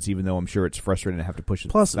makes sense, even though I'm sure it's frustrating to have to push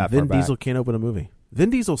it. Plus, that Vin far Diesel back. can't open a movie. Vin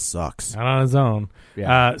Diesel sucks. Not on his own.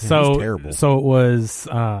 Yeah. So terrible. So it was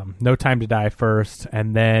No Time to Die first,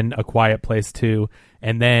 and then A Quiet Place 2,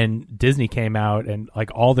 and then Disney came out, and like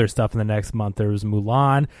all their stuff in the next month. There was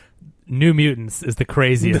Mulan. New Mutants is the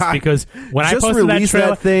craziest because when I posted that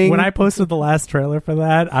trailer, when I posted the last trailer for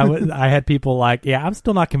that, I had people like, "Yeah, I'm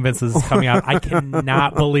still not convinced this is coming out. I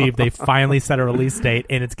cannot believe they finally set a release date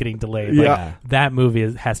and it's getting delayed." Yeah, that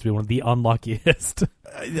movie has to be one of the unluckiest.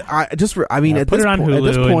 At this put it on Hulu at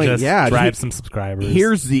this point, and just drive some subscribers.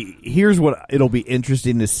 Here's what it'll be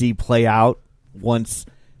interesting to see play out once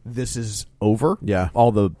this is over. Yeah,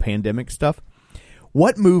 all the pandemic stuff.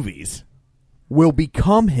 What movies will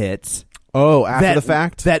become hits after the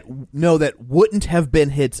fact that wouldn't have been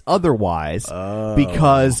hits otherwise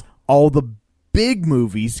because all the big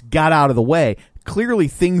movies got out of the way. Clearly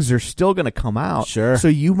things are still going to come out, sure, so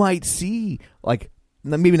you might see like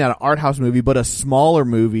maybe not an art house movie but a smaller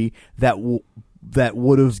movie that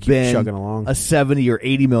would have been chugging along. a $70 or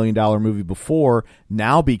 $80 million movie before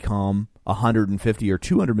now become $150 or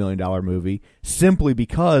 $200 million movie simply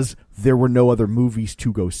because there were no other movies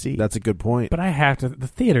to go see. That's a good point. But the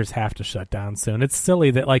theaters have to shut down soon. It's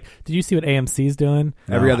silly that, like, did you see what AMC's doing?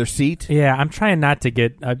 Every other seat? Yeah, I'm trying not to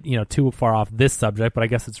get too far off this subject, but I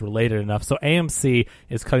guess it's related enough. So AMC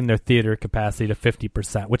is cutting their theater capacity to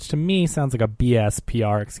 50%, which to me sounds like a BS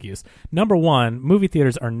PR excuse. Number one, movie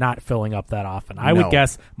theaters are not filling up that often. I would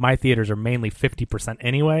guess my theaters are mainly 50%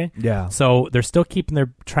 anyway. Yeah. So they're still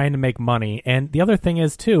trying to make money. And the other thing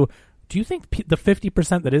is, too, do you think the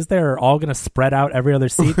 50% that is there are all going to spread out every other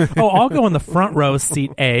seat? I'll go in the front row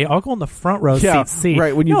seat A. I'll go in the front row seat C.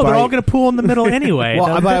 Right, they're all going to pool in the middle anyway.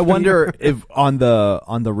 Well, but I wonder if on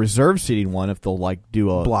the reserve seating one, if they'll like do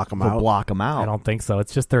a block them out. I don't think so.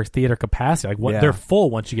 It's just their theater capacity. Like they're full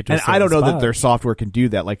once you get to. And I don't know spot. that their software can do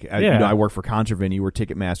that. Like I work for Contravenue, we're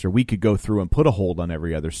Ticketmaster. We could go through and put a hold on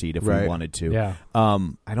every other seat if we wanted to. Yeah.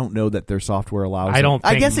 I don't know that their software allows.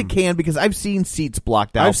 I guess it can because I've seen seats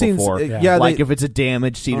blocked out before. Yeah, like if it's a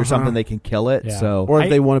damaged seat or something, they can kill it. Yeah. So, or if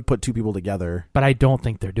they want to put two people together. But I don't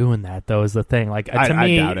think they're doing that, though, is the thing. Like, I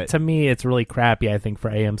doubt it. To me, it's really crappy, I think, for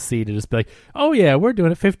AMC to just be like, oh, yeah, we're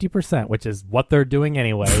doing it 50%, which is what they're doing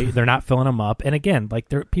anyway. They're not filling them up. And again, like,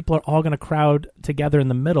 people are all going to crowd together in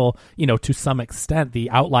the middle, to some extent. The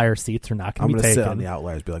outlier seats are not going to be taken. I'm going to sit on the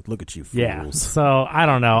outliers, be like, look at you fools. Yeah. So, I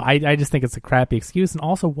don't know. I just think it's a crappy excuse. And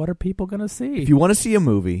also, what are people going to see? If you want to see a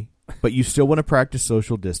movie, but you still want to practice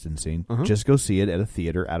social distancing, just go see it at a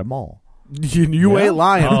theater at a mall. You ain't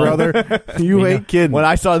lying, brother. You ain't kidding. When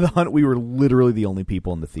I saw The Hunt, we were literally the only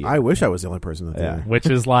people in the theater. I wish I was the only person in the theater. Which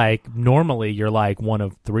is like, normally you're like one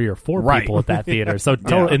of 3 or 4 people at that theater. So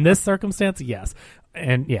in this circumstance, yes.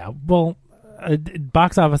 And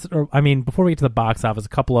box office, before we get to the box office, a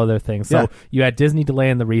couple other things. So you had Disney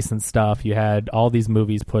delaying the recent stuff. You had all these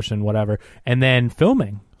movies pushing whatever. And then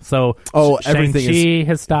filming. So Shang-Chi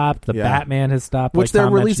has stopped. The Batman has stopped. Which they're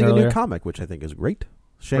releasing a new comic, which I think is great.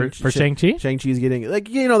 For Shang-Chi? Shang-Chi's getting, they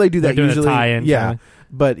do that usually. A tie-in. Yeah. Kinda.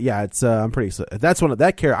 But yeah, it's, I'm pretty, that's one of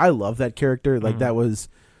that character. I love that character. Like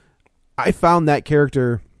I found that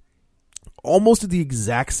character almost at the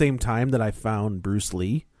exact same time that I found Bruce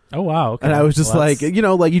Lee. Oh, wow. Okay. And I was just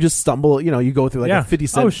you just stumble, you go through a 50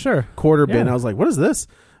 cent quarter bin. I was like, what is this?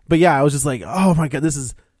 But yeah, I was just like, oh my God, this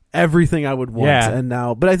is everything I would want. Yeah. And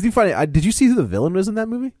now, but I do find it, did you see who the villain was in that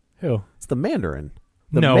movie? Who? It's the Mandarin.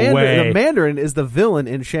 No way. The Mandarin is the villain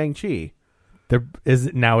in Shang-Chi. Is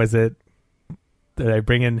it? Did I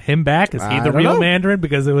bring in him back? Is he the real Mandarin?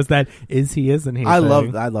 Because it was that. Is he? Isn't he? I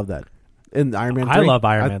love that. In Iron Man 3. I love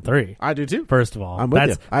Iron Man 3. I do too. First of all, I'm with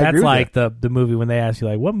you. That's like the movie when they ask you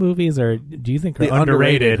like, what movies do you think are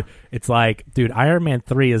underrated? It's like, dude, Iron Man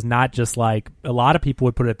 3 is not just like, a lot of people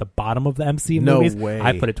would put it at the bottom of the MCU movies. No way.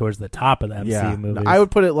 I put it towards the top of the MCU movies. I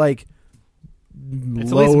would put it like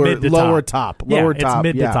lower top. It's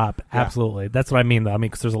mid to top. Absolutely. That's what I mean, though.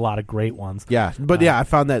 Because there's a lot of great ones. Yeah, but I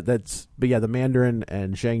found the Mandarin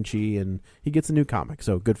and Shang-Chi, and he gets a new comic,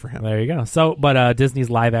 so good for him. There you go. So, but Disney's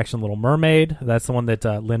live action Little Mermaid, that's the one that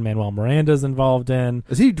Lin-Manuel Miranda's involved in.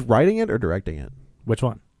 Is he writing it or directing it? Which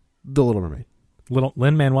one? The Little Mermaid.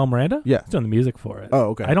 Lin-Manuel Miranda? Yeah. He's doing the music for it. Oh,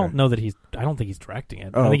 okay. I don't know that I don't think he's directing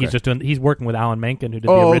it. Oh, I think he's working with Alan Menken, who did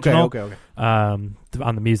the original. Okay. On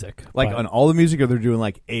the music. On all the music, or they're doing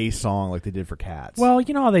like a song like they did for Cats? Well,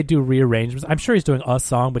 you know how they do rearrangements. I'm sure he's doing a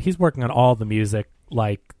song, but he's working on all the music,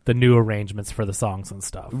 like the new arrangements for the songs and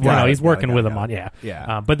stuff. Right. He's working with them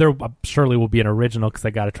on, but there surely will be an original, because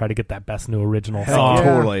they got to try to get that best new original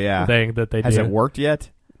song thing that they do. Has it worked yet?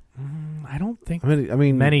 I don't think I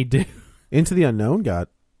mean many do. Into the Unknown got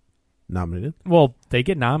nominated. Well, they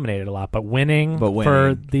get nominated a lot, but winning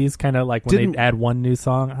for these kind of like when they add one new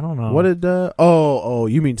song, I don't know. What did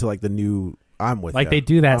you mean to like the new? I'm with like ya. They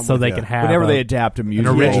do that so they can have whenever they adapt a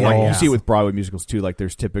musical. Original, you see with Broadway musicals too. Like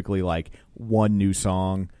there's typically like one new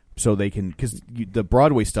song, so they can, because the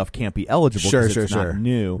Broadway stuff can't be eligible because it's not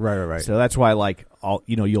new. Right. So that's why like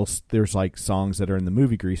there's like songs that are in the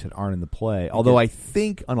movie Grease that aren't in the play. Although I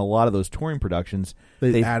think on a lot of those touring productions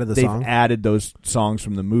they've added those songs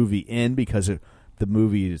from the movie in, because the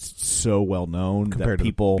movie is so well known that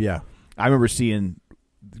people. I remember seeing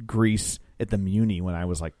Grease at the Muni when I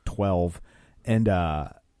was like 12, and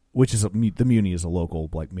which is the Muni is a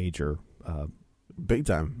local like major. Big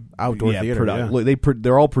time outdoor theater.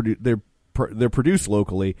 They're all they're produced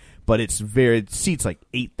locally, but it seats like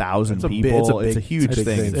 8,000 people. It's a huge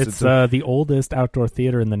thing. It's the oldest outdoor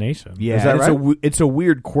theater in the nation. Yeah, is that right? It's a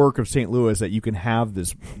weird quirk of St. Louis that you can have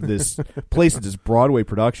this place that's Broadway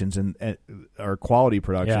productions and or quality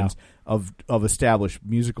productions of established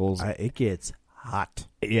musicals. It gets hot.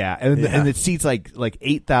 Yeah, and it seats like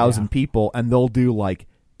 8,000 people, and they'll do like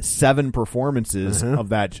 7 performances of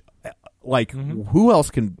that. Like, who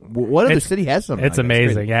else can? What other city has something? It's like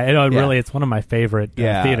amazing. Really, it's one of my favorite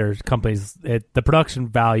theater companies. The production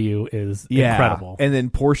value is incredible, and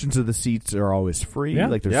then portions of the seats are always free. Yeah.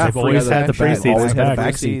 Like they've always had the free seats, always had the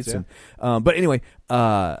back seats. And, but anyway,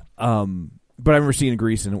 but I remember seeing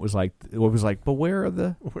Grease, and it was like, but where are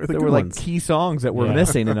there were like key songs that were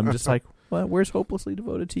missing, and I'm just like, well, where's Hopelessly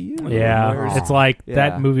Devoted to You? Yeah, it's like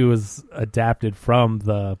that movie was adapted from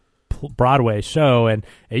the Broadway show, and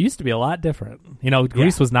it used to be a lot different.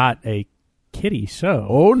 Grease was not a kiddie show.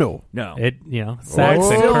 Oh no. It sex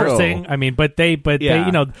and cursing. I mean, but they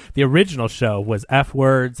the original show was F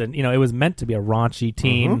words, and it was meant to be a raunchy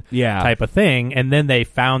teen type of thing, and then they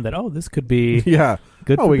found that this could be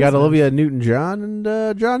good. We got Olivia Newton-John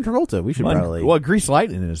and John Travolta. We should probably Grease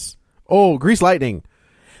Lightning is. Grease Lightning.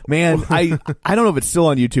 Man, I don't know if it's still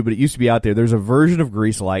on YouTube, but it used to be out there. There's a version of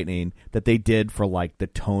Grease Lightning that they did for like the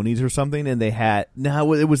Tonys or something, and they had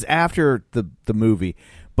it was after the movie,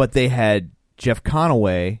 but they had Jeff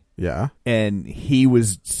Conaway, and he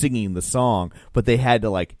was singing the song, but they had to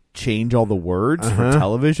like change all the words for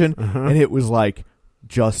television, and it was like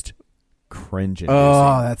just cringe.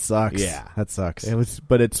 Oh, that sucks. Yeah, that sucks. It was,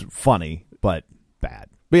 but it's funny, but bad.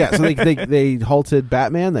 But yeah, so they halted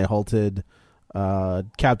Batman, they halted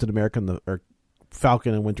Captain America or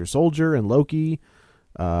Falcon and Winter Soldier and Loki.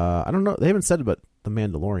 I don't know. They haven't said about The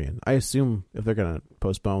Mandalorian. I assume if they're going to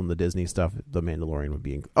postpone the Disney stuff, The Mandalorian would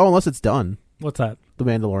be... unless it's done. What's that? The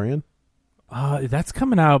Mandalorian? That's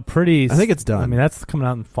coming out pretty... I think it's done. I mean, that's coming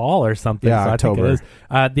out in fall or something. Yeah, so October. I think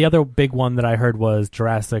it is. The other big one that I heard was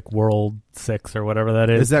Jurassic World 6 or whatever that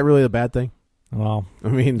is. Is that really a bad thing? Well, I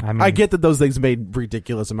mean, I get that those things made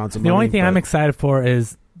ridiculous amounts of money. The only thing I'm excited for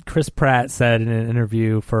is Chris Pratt said in an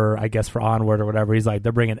interview for Onward or whatever, he's like,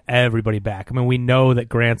 they're bringing everybody back. I mean, we know that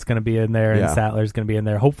Grant's going to be in there and Sattler's going to be in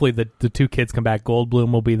there. Hopefully the two kids come back.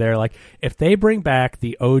 Goldblum will be there. Like, if they bring back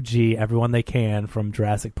the OG, everyone they can from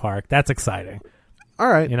Jurassic Park, that's exciting. All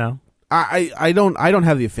right. You know? I don't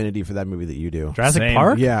have the affinity for that movie that you do. Jurassic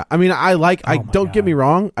Park? Yeah. I mean, don't get me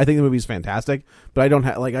wrong. I think the movie's fantastic, but I don't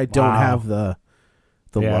have have the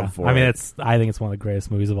love for it. I mean, I think it's one of the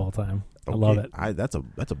greatest movies of all time. I love it. That's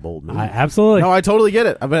a bold movie. Absolutely. No, I totally get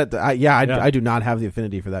it. I do not have the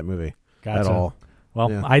affinity for that movie at all. Well,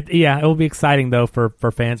 it will be exciting though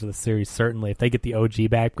for fans of the series, certainly, if they get the OG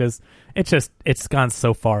back, because it's gone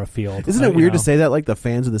so far afield. Isn't it weird to say that, like, the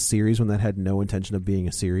fans of the series when that had no intention of being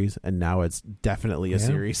a series, and now it's definitely a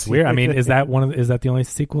series? It's weird. I mean, is that the only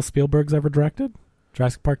sequel Spielberg's ever directed?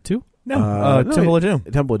 Jurassic Park 2? No, Temple of Doom.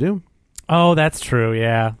 Temple of Doom. Oh, that's true.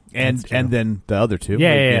 Yeah, and then the other two.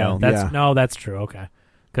 Yeah. That's true. Okay,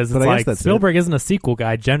 because it's like Spielberg isn't a sequel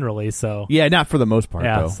guy generally, so not for the most part.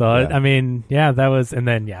 Yeah, though. so I mean, that was, and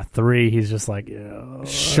then 3. He's just like,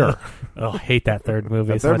 sure. Oh, hate that third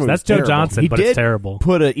movie. That's Joe Johnston, but it's terrible.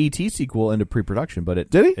 Put a ET sequel into pre-production, but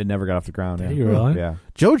it never got off the ground. Did he really? Yeah.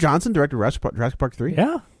 Joe Johnston directed Jurassic Park 3.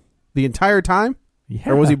 Yeah, the entire time. Yeah.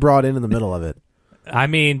 Or was he brought in the middle of it? I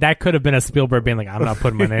mean, that could have been a Spielberg being like, I'm not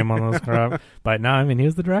putting my name on this crap. But no, I mean, he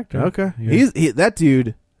was the director. Okay. Yeah. That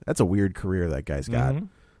dude, that's a weird career that guy's got. Mm-hmm.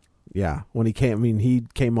 Yeah. When he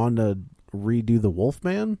came on to redo The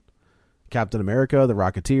Wolfman, Captain America, The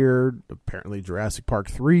Rocketeer, apparently Jurassic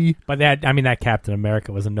Park 3. But that Captain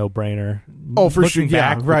America was a no-brainer. Oh, for sure.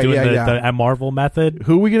 Yeah, right. The Marvel method.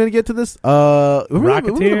 Who are we going to get to this? Rocketeer.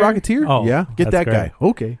 The Rocketeer? Oh, yeah. Get that guy.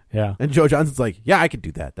 Okay. Yeah. And Joe Johnston's like, yeah, I could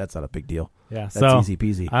do that. That's not a big deal. Yeah, that's easy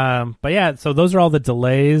peasy. But yeah, so those are all the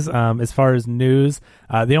delays as far as news.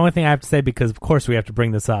 The only thing I have to say, because of course we have to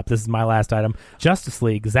bring this up, this is my last item. Justice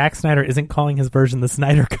League. Zack Snyder isn't calling his version the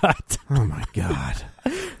Snyder Cut. Oh my God.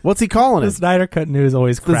 What's he calling it? The Snyder Cut news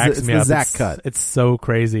always cracks me up. The Zack Cut. It's so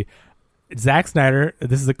crazy. Zack Snyder,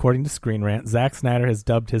 this is according to Screen Rant, Zack Snyder has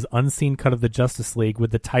dubbed his unseen cut of the Justice League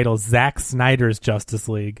with the title Zack Snyder's Justice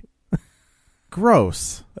League.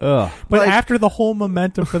 Gross. Ugh. But after the whole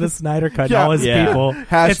momentum for the Snyder Cut, all his people,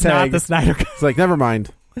 it's not the Snyder Cut. It's like, never mind.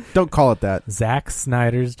 Don't call it that. Zack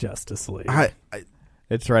Snyder's Justice League.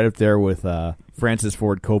 It's right up there with Francis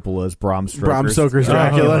Ford Coppola's Bram Stoker's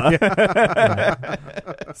Dracula.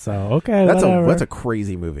 So, okay. That's a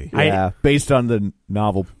crazy movie. Yeah. Based on the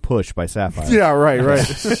novel Push by Sapphire. Yeah, right.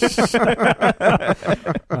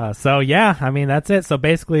 So, yeah, I mean, that's it. So,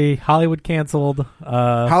 basically, Hollywood canceled.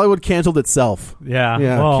 Hollywood canceled itself. Yeah.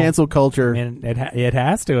 Well, cancel culture. And it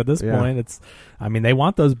has to at this point. I mean, they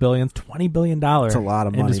want those billions, $20 billion. It's a lot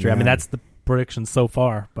of money. Industry. Man. I mean, that's the prediction so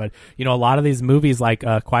far, but a lot of these movies like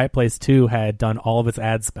Quiet Place 2 had done all of its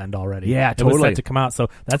ad spend already. Yeah, totally. It was set to come out, so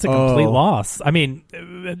that's a complete loss. I mean,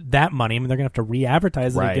 that money, they're gonna have to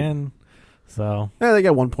re-advertise it again. So they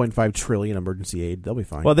got $1.5 trillion emergency aid. They'll be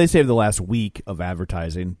fine. Well, they saved the last week of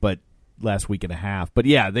advertising, but last week and a half. But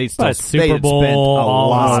yeah, they still Super Bowl,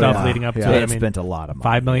 all the stuff leading up to it. They spent a lot of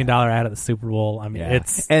money. $5 million ad at the Super Bowl. I mean,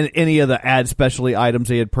 it's and any of the ad specialty items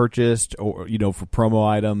they had purchased, or for promo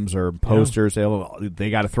items or posters,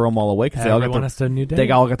 they got to throw them all away because they all got a new date.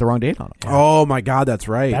 They all got the wrong date on them. Yeah. Oh my God, that's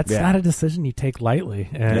right. That's not a decision you take lightly.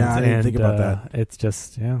 And, I didn't think about that. It's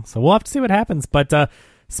just So we'll have to see what happens, but.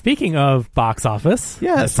 Speaking of box office,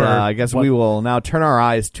 yes, I guess we will now turn our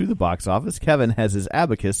eyes to the box office. Kevin has his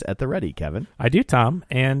abacus at the ready. Kevin, I do, Tom,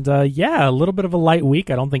 and a little bit of a light week.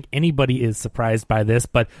 I don't think anybody is surprised by this,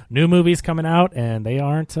 but new movies coming out, and they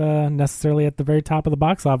aren't necessarily at the very top of the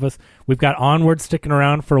box office. We've got Onward sticking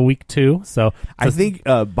around for a week too, so I think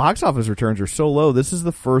box office returns are so low. This is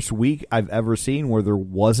the first week I've ever seen where there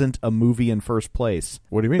wasn't a movie in first place.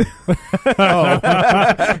 What do you mean?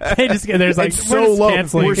 There's like it's so low.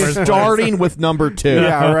 We're starting with number 2.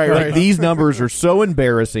 Yeah, right. These numbers are so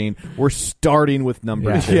embarrassing. We're starting with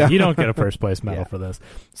number 2. Yeah. You don't get a first place medal for this.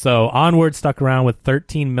 So Onward stuck around with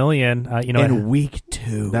 13 million. In week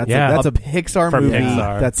 2. That's a Pixar movie.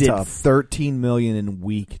 That's did tough. 13 million in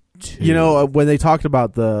week 2. When they talked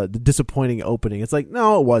about the disappointing opening, it's like,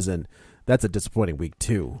 no, it wasn't. That's a disappointing week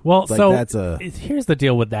too. Well, here's the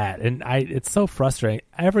deal with that, and it's so frustrating.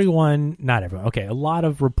 Not everyone. Okay, a lot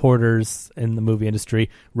of reporters in the movie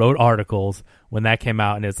industry wrote articles when that came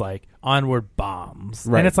out, and it's like Onward bombs,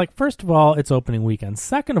 right. And it's like, first of all, it's opening weekend.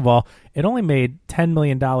 Second of all, it only made $10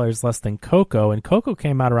 million less than Coco, and Coco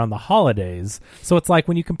came out around the holidays. So it's like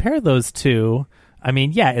when you compare those two. I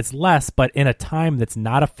mean, yeah, it's less, but in a time that's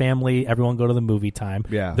not a family, everyone go to the movie time.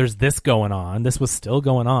 Yeah. There's this going on. This was still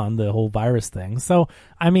going on, the whole virus thing. So,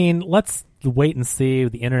 I mean, let's wait and see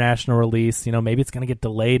the international release. Maybe it's going to get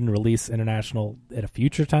delayed and release international at a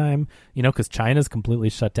future time, because China's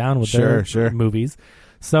completely shut down with their movies.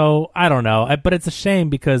 So, I don't know. But it's a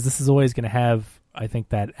shame because this is always going to have, I think,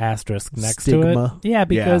 that asterisk next Stigma. to it. Yeah,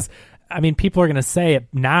 because... Yeah. I mean, people are going to say it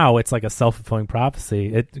now. It's like a self-fulfilling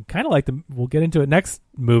prophecy. It kind of like we'll get into it next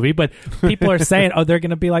movie, but people are saying, they're going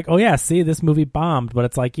to be like, oh yeah, see, this movie bombed. But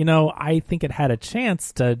it's like, I think it had a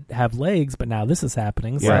chance to have legs, but now this is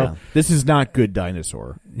happening. So this is not Good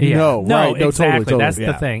Dinosaur. Yeah. No, exactly. Totally. That's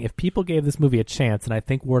the thing. If people gave this movie a chance, and I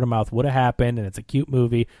think word of mouth would have happened, and it's a cute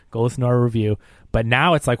movie, go listen to our review. But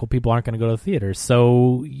now it's like, well, people aren't going to go to the theaters,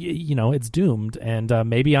 so it's doomed. And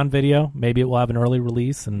maybe on video, maybe it will have an early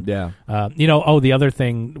release. And the other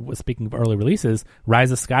thing, speaking of early releases,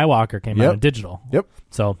 Rise of Skywalker came out in digital. Yep.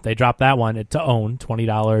 So they dropped that one to own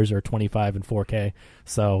 $20 or $25 in 4K.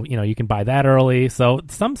 So you can buy that early. So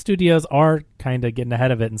some studios are kind of getting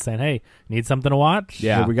ahead of it and saying, "Hey, need something to watch?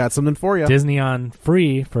 Yeah, we got something for you." Disney on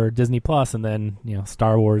free for Disney Plus, and then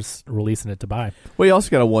Star Wars releasing it to buy. Well, you also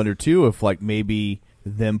got to wonder too if like maybe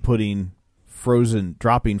them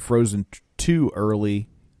dropping Frozen 2 early,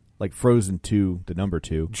 like Frozen 2, the number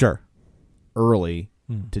 2, early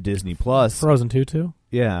to Disney Plus. Frozen 2 too.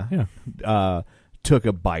 Yeah. Took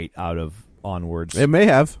a bite out of Onwards. It may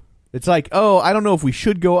have. It's like, I don't know if we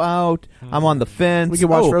should go out. I'm on the fence. We can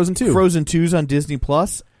watch Frozen 2. Frozen 2's on Disney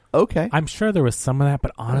Plus. Okay. I'm sure there was some of that,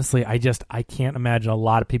 but honestly, I can't imagine a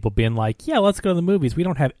lot of people being like, yeah, let's go to the movies. We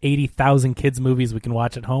don't have 80,000 kids movies we can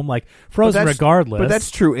watch at home. Like Frozen regardless. But that's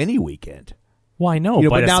true any weekend. Well, I know,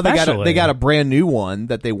 but now they got a brand new one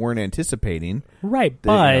that they weren't anticipating. Right,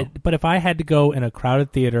 but if I had to go in a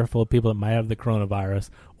crowded theater full of people that might have the coronavirus,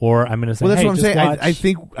 or I'm going to say, well, that's hey, what I'm saying.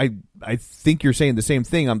 Watch... I think you're saying the same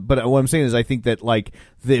thing. But what I'm saying is, I think that like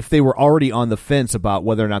if they were already on the fence about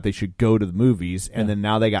whether or not they should go to the movies, and then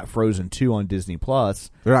now they got Frozen 2 on Disney Plus,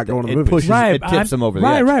 they're not going to the movies. It tips them over the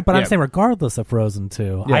edge. Right. But I'm saying regardless of Frozen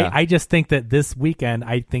 2, I just think that this weekend,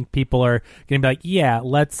 I think people are going to be like, yeah,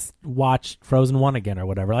 let's watch Frozen 1 again or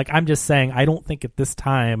whatever. Like I'm just saying, I don't think at this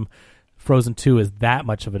time Frozen 2 is that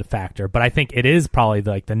much of a factor, but I think it is probably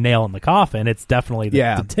like the nail in the coffin. It's definitely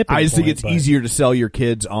the tipping point. I just think it's easier to sell your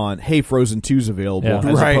kids on, hey, Frozen 2's available,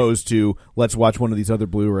 as opposed to let's watch one of these other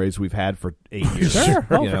Blu-rays we've had for 8 years. Sure,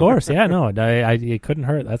 of course. Yeah, no, it couldn't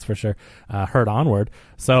hurt, that's for sure. Hurt Onward.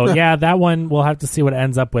 So, yeah, that one, we'll have to see what it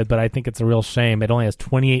ends up with, but I think it's a real shame. It only has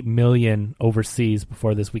 28 million overseas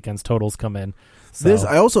before this weekend's totals come in.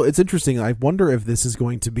 So. It's interesting. I wonder if this is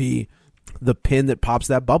going to be the pin that pops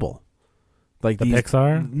that bubble. Like the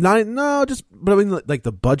Pixar? But I mean, like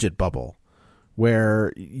the budget bubble,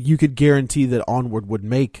 where you could guarantee that Onward would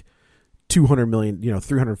make $200 million,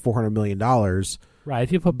 $300, $400 million. Right.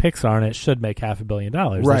 If you put Pixar in it, should make $500 million.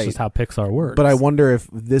 Right. That's just how Pixar works. But I wonder if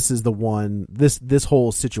this is the one. This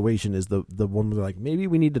whole situation is the one where like maybe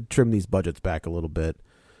we need to trim these budgets back a little bit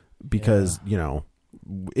because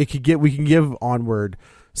we can give Onward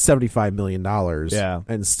 $75 million.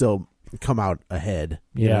 And still come out ahead.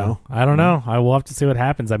 You know? I don't know. I will have to see what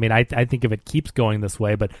happens. I mean, I think if it keeps going this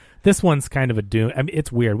way, but this one's kind of a doom. I mean,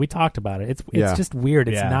 it's weird. We talked about it. It's just weird.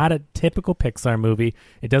 It's not a typical Pixar movie.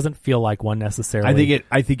 It doesn't feel like one necessarily.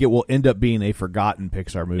 I think it will end up being a forgotten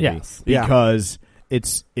Pixar movie. Yes. Because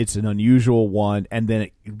it's an unusual one, and then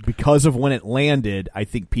because of when it landed, I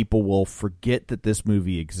think people will forget that this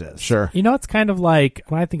movie exists. Sure. You know, it's kind of like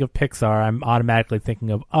when I think of Pixar, I'm automatically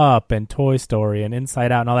thinking of Up and Toy Story and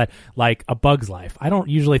Inside Out and all that, like A Bug's Life. I don't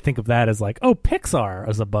usually think of that as like, oh, Pixar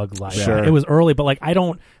as A Bug's Life. Sure. It was early, but like I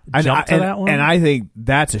don't jump to that one. And I think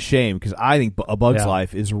that's a shame because I think A Bug's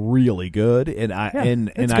Life is really good, and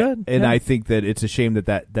I think that it's a shame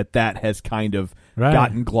that has kind of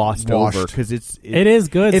gotten glossed over because it is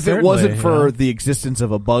good. If it wasn't for the existence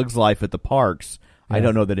of A Bug's Life at the parks, I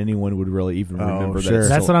don't know that anyone would really even remember that.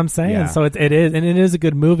 That's what I'm saying. Yeah. So it is, and it is a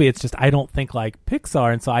good movie. It's just I don't think like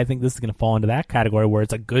Pixar, and so I think this is going to fall into that category where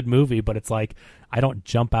it's a good movie, but it's like I don't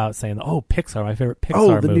jump out saying, "Oh, Pixar, my favorite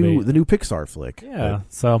Pixar movie." the new Pixar flick. Yeah.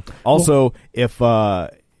 So also, if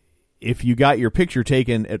you got your picture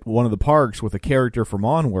taken at one of the parks with a character from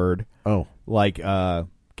Onward,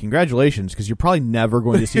 congratulations, because you're probably never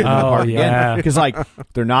going to see them in the park again. Because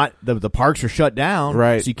they're not the parks are shut down,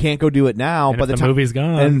 right? So you can't go do it now. And by the movie's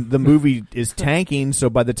gone, and the movie is tanking. So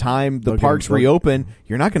by the time the parks reopen,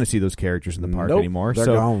 you're not going to see those characters in the park anymore. They're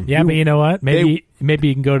gone. Yeah, but you know what? Maybe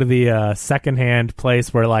you can go to the secondhand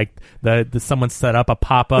place where like the someone set up a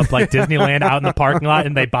pop up like Disneyland out in the parking lot,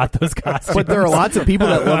 and they bought those costumes. But there are lots of people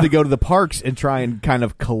that love to go to the parks and try and kind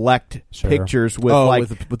of collect pictures with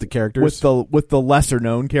with the characters, with the lesser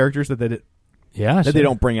known characters that they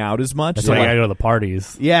don't bring out as much. That's why you gotta go to the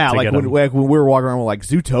parties. Yeah, like when we were walking around with like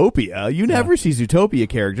Zootopia, you never see Zootopia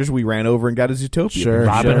characters. We ran over and got a Zootopia.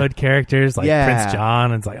 Robin Hood characters like Prince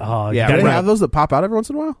John. And it's like, do they have those that pop out every once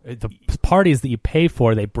in a while? The parties that you pay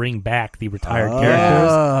for, they bring back the retired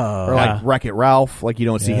characters. Or like Wreck-It Ralph, like you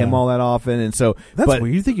don't see him all that often, and so that's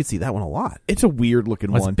weird. You think you'd see that one a lot? It's a weird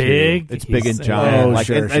looking one. Big. Too. It's big and giant.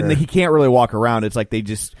 And he can't really walk around. It's like they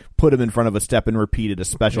just put him in front of a step and repeat at a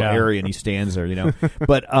special area, and he stands there. You know,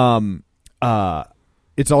 but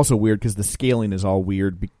it's also weird because the scaling is all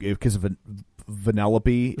weird because of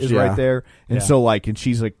Vanellope is right there, and so and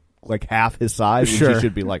she's like half his size, and she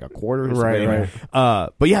should be like a quarter his size. Right.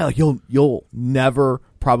 But yeah, like you'll never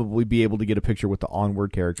probably be able to get a picture with the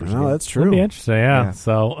Onward characters. Oh, that's true. It'll be interesting, yeah.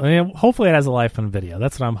 So hopefully it has a life on video.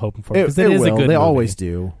 That's what I'm hoping for because it is a good. They movie. Always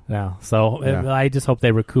do. Yeah. So I just hope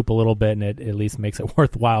they recoup a little bit and it at least makes it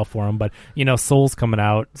worthwhile for them. But Soul's coming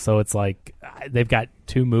out, so it's like they've got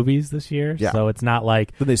 2 movies this year. Yeah. So it's not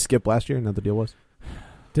like did they skip last year? Not the deal was.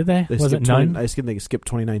 Did they? Was it none? I think they skipped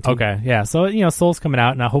 2019. Okay, yeah. So Soul's coming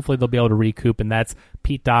out now. Hopefully they'll be able to recoup, and that's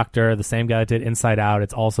Pete Docter, the same guy that did Inside Out.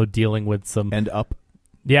 It's also dealing with some and Up.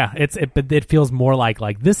 Yeah, but it feels more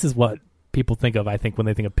like this is what people think of. I think when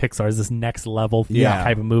they think of Pixar is this next level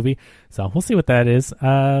type of movie. So we'll see what that is.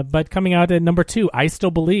 But coming out at number 2, I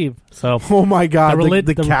Still Believe. So oh my God,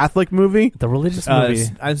 the Catholic movie, the religious movie.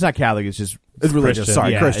 It's not Catholic. It's religious. Christian.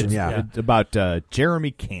 Sorry, Christian. It's about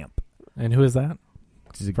Jeremy Camp. And who is that?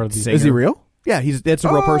 Is he real? Yeah, that's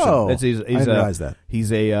a real person. I didn't realize that.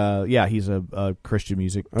 He's a Christian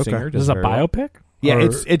music singer. This is a biopic. Yeah,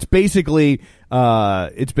 it's basically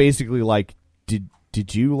like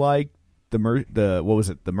did you like the what was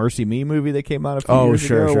it, the Mercy Me movie that came out a few years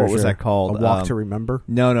ago? What was that called? A Walk to Remember?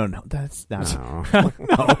 No, that's not.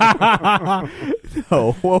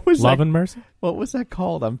 No. What was Love and Mercy? What was that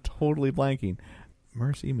called? I'm totally blanking.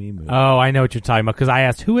 Mercy Me movie. Oh, I know what you're talking about because I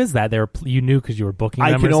asked who is that. You knew because you were booking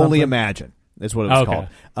them. I can only imagine. That's what it was called.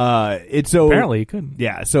 It's so apparently you couldn't.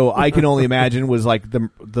 Yeah, so I Can Only Imagine was like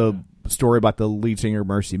the story about the lead singer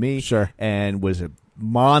Mercy Me, and was a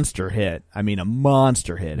monster hit. I mean, a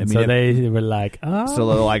monster hit. I mean, so they were like, so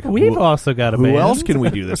they're like, we've also got a who band. else can we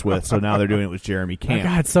do this with? So now they're doing it with Jeremy Camp.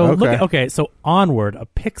 Oh God, so look, so Onward, a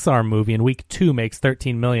Pixar movie in week 2 makes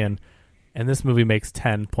 $13 million. And this movie makes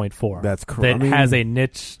 10.4. That's correct. That has a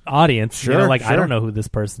niche audience. I don't know who this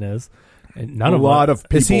person is. And none a of lot of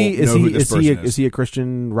people is he is he a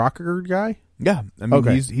Christian rocker guy? Yeah, I mean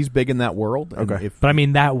he's big in that world. Okay, but I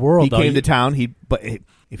mean that world. He came to town.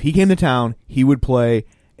 If he came to town, he would play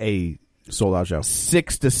a sold out show,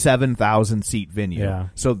 6,000 to 7,000 seat venue. Yeah.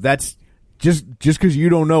 So that's just because you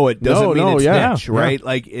don't know it doesn't mean it's niche, right? Yeah.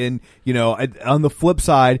 Like on the flip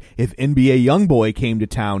side, if NBA YoungBoy came to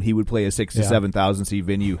town, he would play a 6,000 to 7,000 seat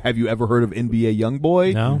venue. Have you ever heard of NBA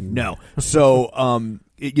YoungBoy? No. So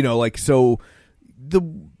so the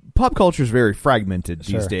pop culture is very fragmented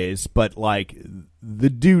these days, but like the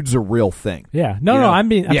dude's a real thing. Yeah. No, I'm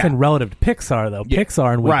saying relative to Pixar though. Yeah.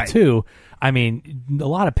 Pixar in week 2. I mean, a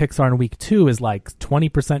lot of Pixar in week 2 is like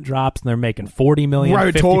 20% drops, and they're making $40 million. Right,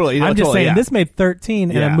 50. totally. I'm just saying this made 13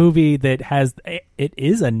 in a movie that has it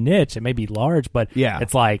is a niche. It may be large, but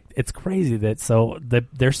it's like it's crazy that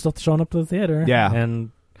they're still showing up to the theater. Yeah, and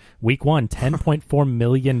week one, $10.4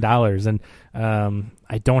 million. And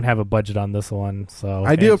I don't have a budget on this one. So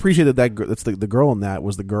I do appreciate that's the girl in that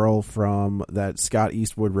was the girl from that Scott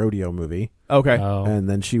Eastwood rodeo movie. Okay. And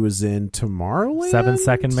then she was in Tomorrowland? 7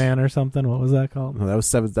 Second Man or something. What was that called? No, that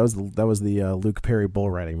was the Luke Perry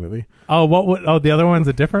bull riding movie. Oh, the other one's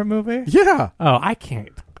a different movie? Yeah. Oh, I can't.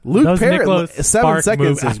 Luke Perry, 7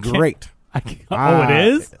 Seconds is great. It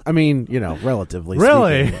is? I mean, relatively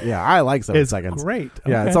really? speaking. Yeah, I like 7 Seconds. It's great.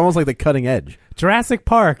 Yeah, okay. It's almost like the cutting edge. Jurassic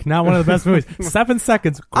Park, not one of the best movies. 7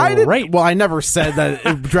 Seconds, great. I never said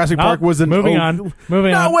that Jurassic Park was an... Moving on.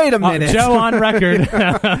 No, wait a minute. Joe on record.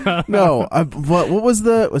 No, what was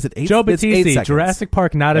it 8? Joe Batiste, Jurassic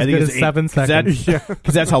Park, not as good as 7 Seconds.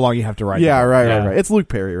 Because that's how long you have to write. Yeah, right. It's Luke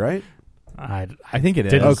Perry, right? I think it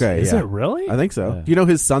is. Okay, Is it really? I think so. Yeah. Do you know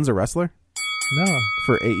his son's a wrestler? No.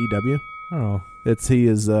 For AEW? Oh. He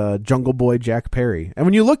is Jungle Boy Jack Perry, and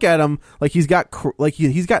when you look at him, like he's got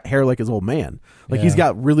he's got hair like his old man, like he's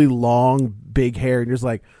got really long, big hair, and you're just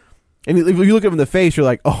like, and if you look at him in the face, you're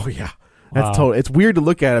like, oh yeah, that's total. It's weird to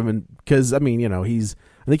look at him, and because I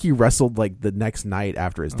think he wrestled like the next night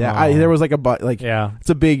after his dad. There was like it's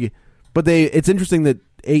a big, but it's interesting that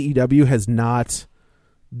AEW has not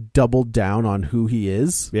doubled down on who he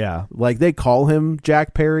is. Yeah, like they call him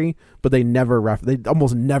Jack Perry, but they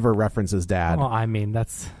almost never reference his dad. Well, I mean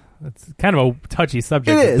that's kind of a touchy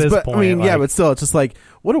subject. It at is, this but point. I mean, but still, it's just like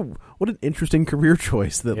what an interesting career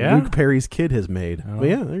choice that Luke Perry's kid has made. But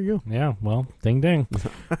yeah, there you go. Yeah, well, ding ding.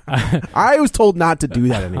 I was told not to do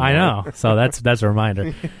that anymore. I know, so that's a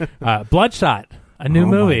reminder. Bloodshot. A new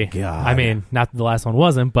movie. My God. I mean, not that the last one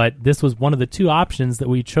wasn't, but this was one of the two options that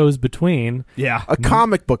we chose between. Yeah. A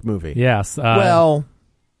comic book movie. Yes. Valiant.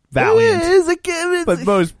 It is, but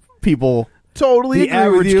most people... Totally the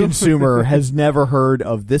average consumer has never heard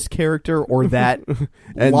of this character or that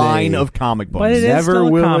line of comic books. But it is never still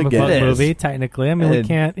a will comic again. book movie, technically. I mean, we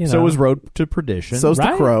can't, So was Road to Perdition. So's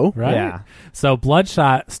The Crow. Right? Yeah. So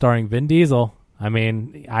Bloodshot starring Vin Diesel. I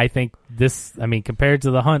mean, I think compared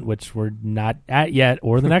to The Hunt, which we're not at yet,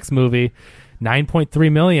 or the next movie,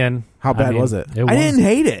 $9.3 million. How bad was it? I didn't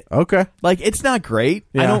hate it. Okay. Like, it's not great.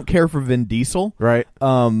 Yeah. I don't care for Vin Diesel. Right.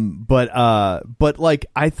 But like,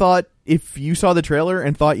 I thought if you saw the trailer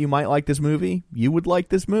and thought you might like this movie, you would like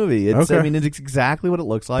this movie. I mean, it's exactly what it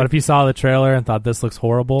looks like. But if you saw the trailer and thought this looks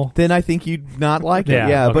horrible, then I think you'd not like it.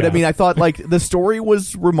 Yeah, okay. But I mean, I thought like the story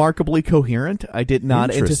was remarkably coherent. I did not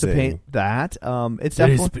anticipate that. It's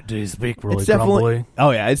definitely. Did he speak really it's definitely. Oh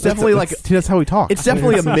yeah, it's definitely that's how he talks. It's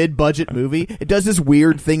definitely a mid-budget movie. It does this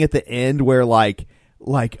weird thing at the end where let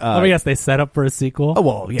me guess, they set up for a sequel. Oh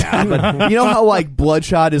well, yeah, but you know how like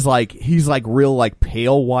Bloodshot is like he's like real like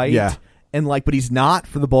pale white, yeah, and like but he's not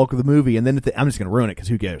for the bulk of the movie, and then I'm just gonna ruin it because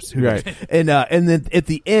who cares? Right. And then at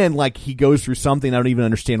the end, like he goes through something I don't even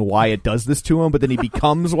understand why it does this to him, but then he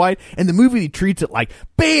becomes white, and the movie treats it like,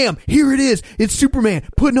 bam, here it is, it's Superman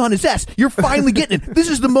putting on his S. You're finally getting it. This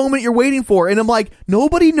is the moment you're waiting for, and I'm like,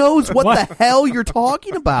 nobody knows what the hell you're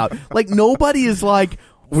talking about. Like nobody is like.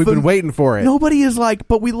 We've been waiting for it. Nobody is like,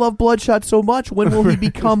 but we love Bloodshot so much. When will he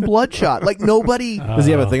become Bloodshot? Like nobody. Does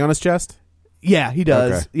he have a thing on his chest? Yeah, he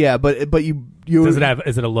does. Okay. Yeah, but you does it have?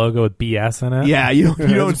 Is it a logo with BS in it? Yeah, you don't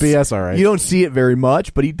BS. All right. You don't see it very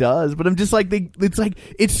much, but he does. But I'm just like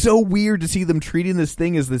it's so weird to see them treating this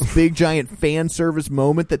thing as this big giant fan service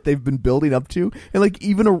moment that they've been building up to, and like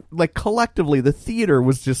even collectively the theater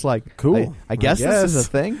was just like, cool. I guess this is a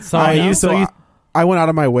thing. I went out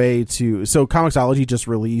of my way to... So Comixology just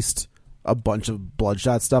released a bunch of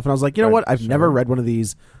Bloodshot stuff, and I was like, you know what? I've never read one of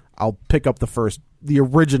these. I'll pick up the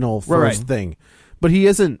original first thing. But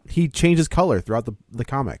he changes color throughout the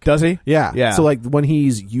comic. Does he? Yeah. Yeah. So like when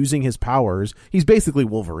he's using his powers, he's basically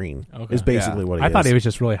Wolverine. Okay. Is basically what he is. I thought he was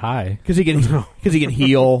just really high. Because he can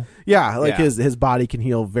heal. Yeah, like his body can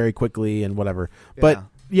heal very quickly and whatever. But...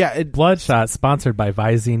 Yeah, Bloodshot sponsored by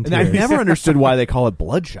Visine Tears. And I've never understood why they call it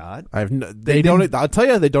Bloodshot. They don't. I'll tell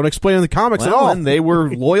you, they don't explain in the comics at all. And they were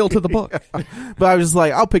loyal to the book. But I was just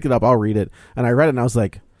like, I'll pick it up, I'll read it, and I read it, and I was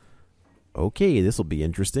like, okay, this will be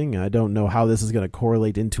interesting. I don't know how this is going to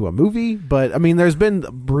correlate into a movie, but I mean, there's been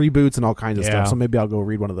reboots and all kinds of stuff, so maybe I'll go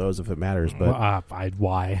read one of those if it matters. But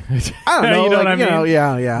why? I don't know. You know what I mean?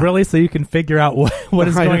 Yeah. Really, so you can figure out what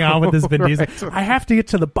is going on with this Vin Diesel. I have to get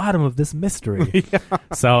to the bottom of this mystery.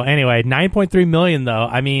 So anyway, $9.3 million though.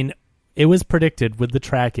 I mean, it was predicted with the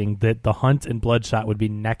tracking that The Hunt and Bloodshot would be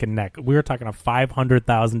neck and neck. We were talking a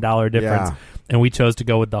 $500,000 difference, and we chose to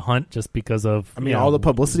go with The Hunt just because of all the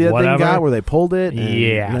publicity that thing got where they pulled it.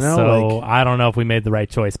 And, so I don't know if we made the right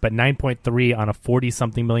choice, but 9.3 on a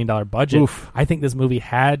 $40-something million budget. Oof. I think this movie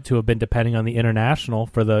had to have been depending on the international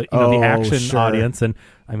for the the action audience, and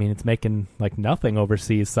I mean, it's making like nothing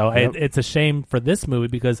overseas. So it's a shame for this movie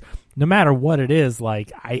because no matter what it is,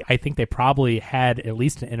 like I think they probably had at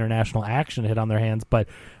least an international action hit on their hands. But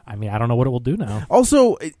I mean, I don't know what it will do now.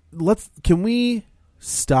 Also, can we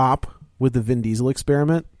stop with the Vin Diesel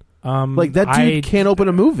experiment? Like that dude can't open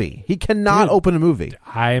a movie. He cannot open a movie.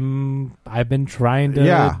 I've been trying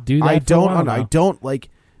to do that. I don't like.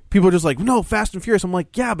 People are just like, no, Fast and Furious. I'm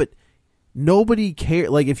like, yeah, but nobody cares.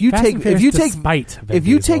 Like if you take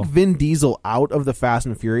Vin Diesel out of the Fast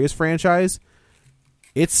and Furious franchise,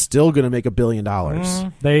 it's still going to make $1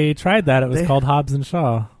 billion. They tried that. It was called Hobbs and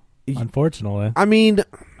Shaw. Unfortunately, I mean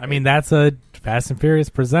that's a Fast and Furious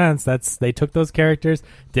Presents. They took those characters,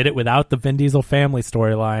 did it without the Vin Diesel family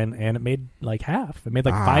storyline, and it made like half. It made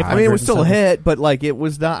like 500. I mean, it was still a hit, but like it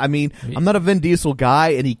was not. I mean, I'm not a Vin Diesel guy,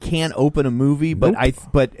 and he can't open a movie. But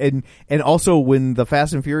and also when the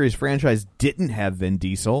Fast and Furious franchise didn't have Vin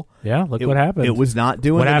Diesel, look what happened. It was not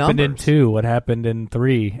doing. What the happened numbers. in 2? What happened in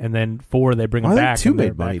 3? And then 4, they bring them back. 2 and made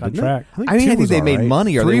they're money, back on didn't track. it? I think they made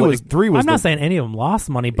money. Or 3 was. I'm not saying any of them lost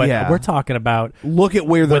money, but we're talking about look at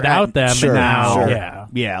where they're without at. them. Sure, and now,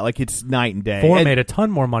 yeah, like it's night and day. 4 made a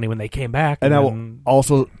ton more money when they came back, and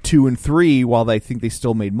also 2 and 3, while I think they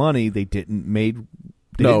still made money, they didn't make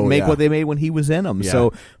what they made when he was in them. Yeah.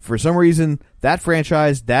 So for some reason, that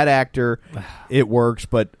franchise, that actor, it works.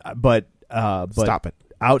 But stop it.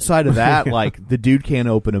 Outside of that, like the dude can't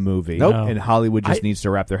open a movie, and Hollywood just needs to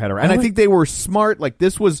wrap their head around. And I think they were smart. Like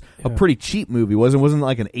this was a pretty cheap movie, wasn't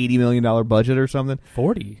like an $80 million budget or something.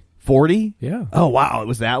 40? Yeah. Oh wow, it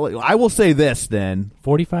was that. I will say this then: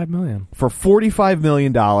 $45 million for $45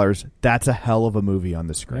 million. That's a hell of a movie on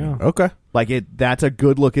the screen. Yeah. Okay, like that's a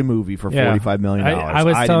good looking movie for $45 million. I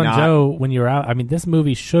was telling Joe when you were out. I mean, this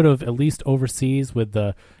movie should have at least overseas with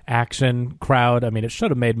the action crowd. I mean, it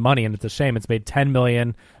should have made money, and it's a shame it's made $10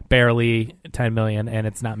 million. Barely $10 million, and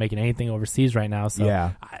it's not making anything overseas right now.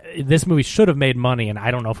 So this movie should have made money, and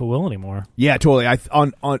I don't know if it will anymore. Yeah, totally.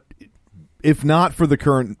 If not for the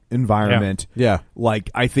current environment, like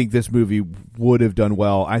I think this movie would have done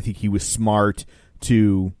well. I think he was smart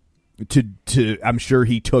to I'm sure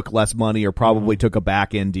he took less money or probably took a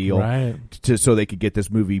back end deal so they could get this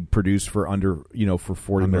movie produced for under for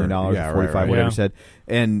 $40 million, $45, whatever he said.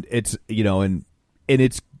 And it's and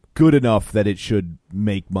it's good enough that it should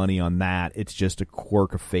make money on that. It's just a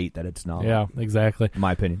quirk of fate that it's not. Yeah, exactly. In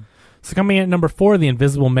my opinion. So coming in at number 4, The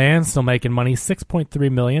Invisible Man, still making money.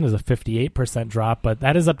 $6.3 million is a 58% drop, but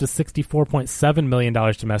that is up to $64.7 million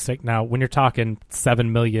domestic. Now, when you're talking $7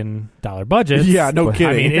 million budgets, no kidding.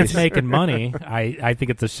 I mean, it's making money. I think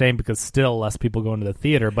it's a shame because still less people go into the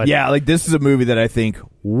theater. But like this is a movie that I think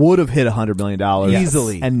would have hit $100 million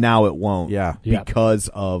easily, and now it won't. Because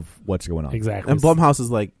of what's going on. Exactly. And Blumhouse is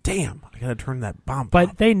like, damn, I gotta turn that bomb.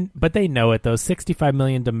 But they know it though. $65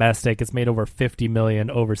 million domestic. It's made over $50 million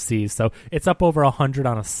overseas. So it's up over 100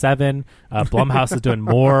 on a 7. Blumhouse is doing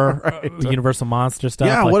more Universal Monster stuff.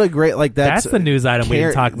 Yeah, what a great that's the news item we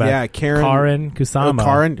didn't talk about. Yeah, Karin Kusama.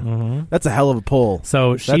 Karin, that's a hell of a pull.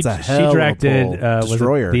 So she directed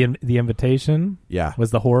Destroyer. The Invitation. Yeah,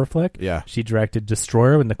 was the horror flick. Yeah, she directed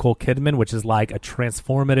Destroyer with Nicole Kidman, which is like a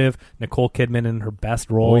transformative Nicole Kidman in her best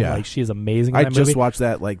role. Like she is amazing. In that just movie. Watched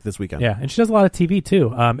that like this weekend. Yeah, and she does a lot of TV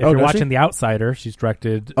too. If you're watching The Outsider, she's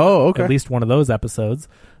directed at least one of those episodes.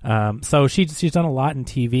 So she's done a lot in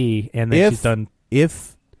TV, and then she's done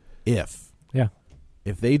if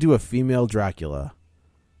they do a female Dracula,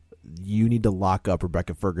 you need to lock up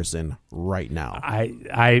Rebecca Ferguson right now.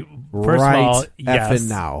 I first of all, yes,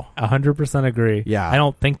 now 100% agree. Yeah, I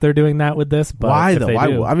don't think they're doing that with this. But why though?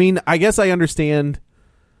 Why? I mean, I guess I understand.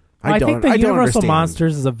 I think the Universal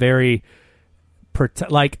Monsters is a very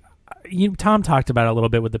Tom talked about it a little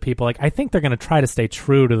bit with the people. Like, I think they're going to try to stay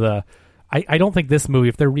true to the. I don't think this movie,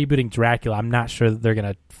 if they're rebooting Dracula, I'm not sure that they're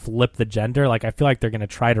going to flip the gender. Like, I feel like they're going to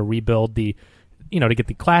try to rebuild the, to get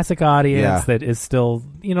the classic audience that is still,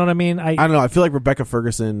 you know what I mean? I don't know. I feel like Rebecca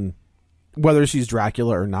Ferguson, whether she's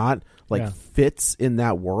Dracula or not, fits in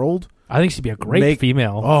that world. I think she'd be a great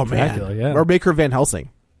female. Oh Dracula, man, or make her Van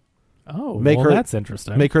Helsing. Oh, that's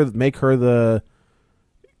interesting. Make her the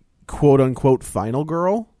quote unquote final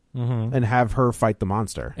girl, and have her fight the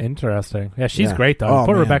monster. Interesting. Yeah, she's great though.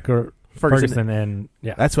 Put Rebecca Ferguson in.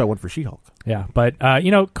 Yeah, that's why I went for She-Hulk. Yeah, but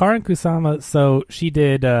Karin Kusama. So she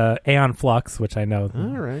did Aeon Flux, which I know. All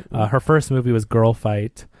right. Her first movie was Girl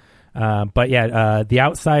Fight. But The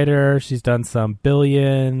Outsider. She's done some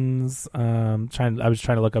Billions. I was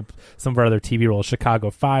trying to look up some of her other TV roles. Chicago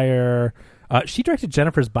Fire. She directed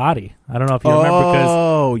Jennifer's Body. I don't know if you remember,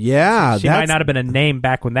 because yeah, she might not have been a name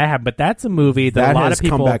back when that happened, but that's a movie that a lot of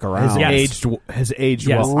people come back around. Has aged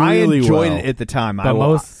Yes. well. Really I enjoyed well. it at the time.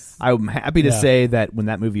 But I'm happy to say that when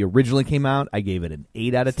that movie originally came out, I gave it an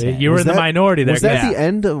 8 out of 10. You were in the minority there. Was that the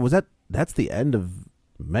end of? That's the end of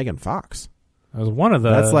Megan Fox? That was one of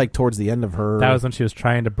the. That's like towards the end of her. That was when she was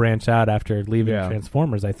trying to branch out after leaving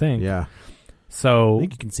Transformers, I think. Yeah. So I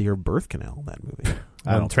think you can see her birth canal in that movie.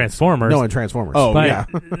 Transformers. No, in Transformers. Oh, but, yeah.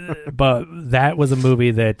 But that was a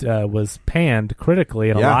movie that was panned critically,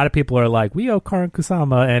 and a lot of people are like, we owe Karan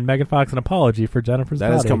Kusama and Megan Fox an apology for Jennifer's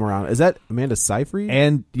Body. That has come around. Is that Amanda Seyfried?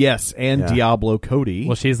 And Diablo Cody.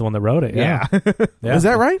 Well, she's the one that wrote it. Yeah. Is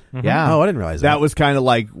that right? Mm-hmm. Yeah. Oh, I didn't realize that. That was kind of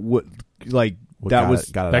like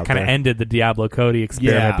that kind of ended the Diablo Cody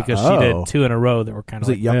experiment because she did 2 in a row that were kind of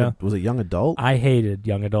was it young? Was it young adult? I hated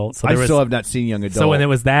young adult. So I still have not seen young adult. So when it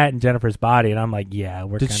was that and Jennifer's Body, and I'm like, yeah,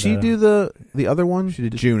 we're. Did she do the other one? She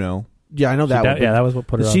did Juno. Yeah, I know that one. Yeah, that was what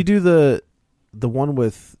put her. Did she do the one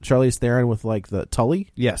with Charlize Theron with like the Tully?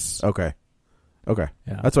 Yes. Okay.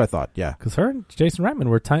 Yeah. That's what I thought. Yeah, because her and Jason Reitman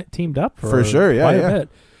were teamed up for sure. Yeah, quite a bit.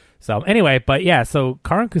 So anyway, but yeah, so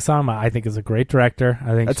Karan Kusama, I think, is a great director.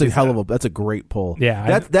 I think that's a great pull.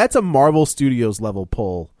 Yeah, that's a Marvel Studios level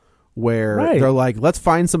pull where they're like, let's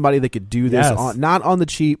find somebody that could do this not on the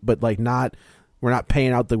cheap, but like we're not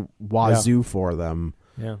paying out the wazoo for them.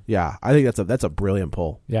 Yeah, I think that's a brilliant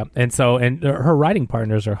pull. Yeah, and her writing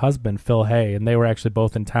partner is her husband Phil Hay, and they were actually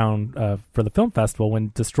both in town for the film festival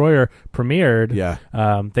when Destroyer premiered. Yeah,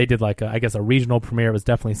 they did like a regional premiere. It was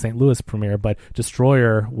definitely St. Louis premiere, but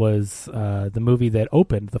Destroyer was the movie that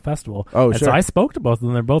opened the festival. Oh, and sure. So I spoke to both of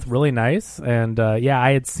them. They're both really nice, and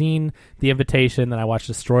I had seen The Invitation, and I watched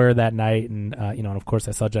Destroyer that night, and and of course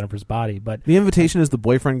I saw Jennifer's Body. But The Invitation is the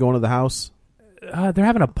boyfriend going to the house. They're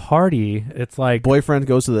having a party. It's like boyfriend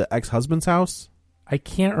goes to the ex-husband's house. I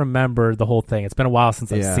can't remember the whole thing. It's been a while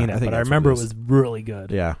since I've seen it, but I remember it was really good.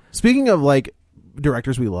 Yeah. Speaking of like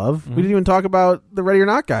directors we love, we didn't even talk about the Ready or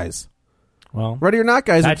Not guys. Well, Ready or Not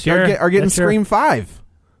guys are getting Scream 5.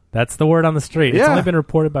 That's the word on the street. It's only been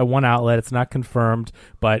reported by one outlet. It's not confirmed,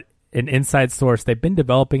 but an inside source, they've been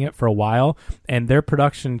developing it for a while, and their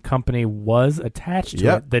production company was attached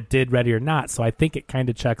to it that did Ready or Not, so I think it kind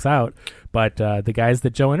of checks out. But the guys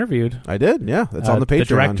that Joe interviewed... I did, yeah. That's on the Patreon. The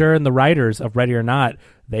director and the writers of Ready or Not,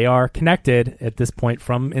 they are connected at this point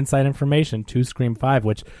from inside information to Scream 5,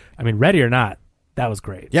 which, I mean, Ready or Not, that was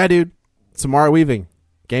great. Yeah, dude. Samara Weaving.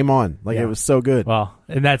 Game on. It was so good. Well,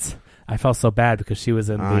 and I felt so bad because she was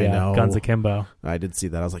in the Guns Akimbo. I did see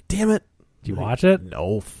that. I was like, damn it. Did you watch it?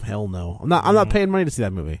 No, hell no. I'm not paying money to see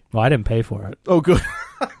that movie. Well, I didn't pay for it. Oh, good.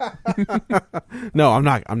 No, I'm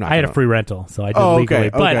not. I had a free rental, so I did legally.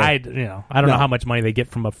 But I don't know how much money they get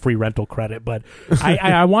from a free rental credit. But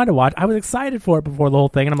I wanted to watch. I was excited for it before the whole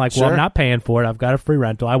thing, and I'm like, well, I'm not paying for it. I've got a free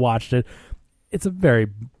rental. I watched it. It's a very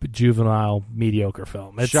juvenile, mediocre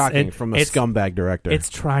film. It's shocking from a scumbag director. It's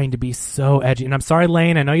trying to be so edgy. And I'm sorry,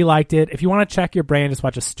 Lane, I know you liked it. If you want to check your brain, just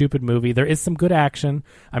watch a stupid movie. There is some good action.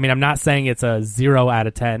 I mean, I'm not saying it's a 0 out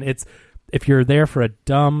of 10. It's if you're there for a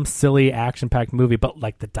dumb, silly, action-packed movie, but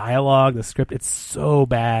like the dialogue, the script, it's so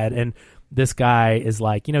bad. And this guy is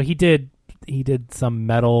like, he did some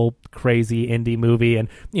metal, crazy indie movie, and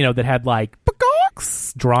that had like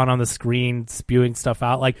drawn on the screen, spewing stuff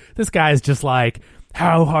out. Like this guy is just like,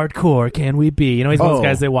 how hardcore can we be? He's one of those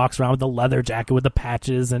guys that walks around with the leather jacket with the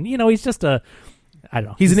patches, and he's just I don't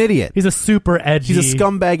know. He's an idiot. He's a super edgy. He's a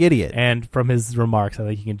scumbag idiot. And from his remarks, I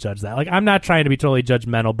think you can judge that. Like, I'm not trying to be totally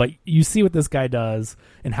judgmental, but you see what this guy does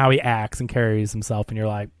and how he acts and carries himself, and you're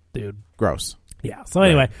like, dude, gross. Yeah. So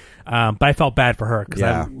anyway, but I felt bad for her because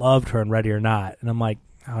I loved her in Ready or Not, and I'm like,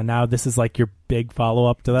 oh, now this is like your big follow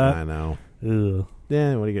up to that. I know. Ugh.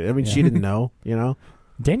 Yeah. What do you? I mean, she didn't know.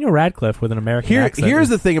 Daniel Radcliffe with an American accent. Here's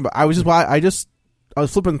the thing about I was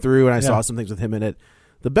flipping through and I saw some things with him in it.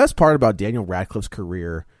 The best part about Daniel Radcliffe's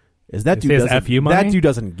career is that dude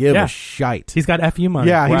doesn't give a shite. He's got FU money.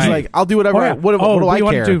 Yeah, he's like, I'll do whatever. What do I care? You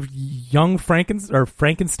want to do Young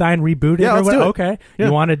Frankenstein rebooted? Yeah, let's do it. Okay. Yeah.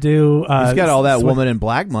 You want to do? He's got all that Woman in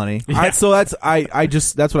Black money. Yeah. So that's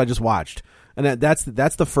that's what I just watched. And that's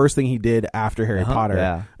the first thing he did after Harry Potter.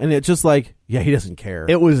 Yeah. And it's just like, he doesn't care.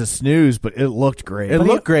 It was a snooze, but it looked great. It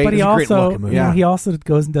looked great. But he also, he also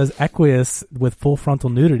goes and does Equus with full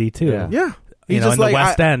frontal nudity too. Yeah. He's just in the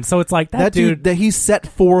West End. So it's like that dude that he's set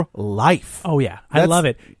for life. Oh yeah. I love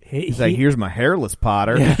it. He's like, here's my hairless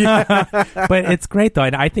Potter. But it's great though,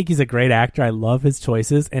 and I think he's a great actor. I love his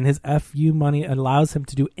choices, and his FU money allows him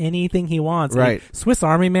to do anything he wants. Right. Swiss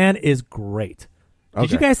Army Man is great.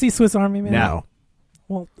 Did you guys see Swiss Army Man? No.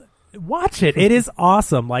 Well, Watch it. It is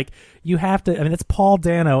awesome. Like, you have to. I mean, it's Paul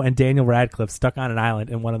Dano and Daniel Radcliffe stuck on an island,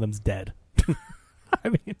 and one of them's dead. I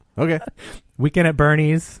mean, okay. Weekend at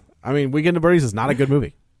Bernie's. I mean, Weekend at Bernie's is not a good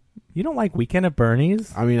movie. You don't like Weekend at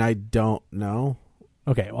Bernie's? I mean, I don't know.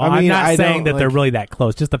 Okay, well, I'm not saying that they're really that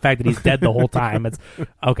close. Just the fact that he's dead the whole time. It's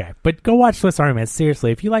okay. But go watch Swiss Army Man.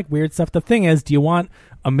 Seriously, if you like weird stuff, the thing is, do you want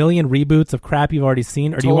a million reboots of crap you've already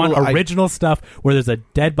seen, or do you want original stuff where there's a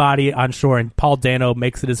dead body on shore and Paul Dano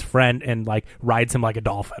makes it his friend and like rides him like a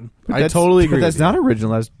dolphin? I totally agree. But that's not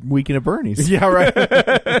original. That's Weekend at Bernie's. Yeah, right.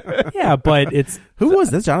 Yeah, but it's who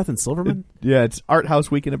was this? Jonathan Silverman? Yeah, it's Art House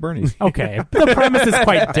Weekend at Bernie's. Okay, the premise is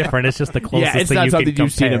quite different. It's just the closest. Yeah, it's thing not you something can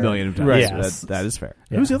you've seen a compare. million of times. Right. So that is fair.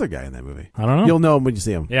 Yeah. Who's the other guy in that movie? I don't know. You'll know him when you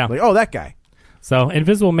see him. Yeah, like, oh, that guy. So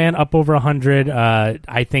Invisible Man up over 100.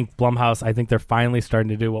 I think Blumhouse. I think they're finally starting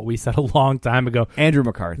to do what we said a long time ago. Andrew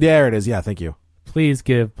McCarthy. There it is. Yeah, thank you. Please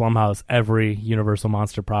give Blumhouse every Universal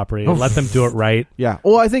monster property. Let them do it right. Yeah.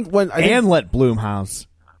 Well, I think let Blumhouse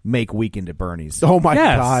make Weekend at Bernie's. Oh my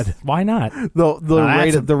God! Why not?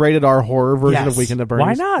 The rated R horror version of Weekend at Bernie's.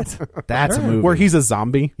 Why not? That's a movie where he's a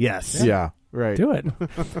zombie. Yes. Yeah. Right. Do it.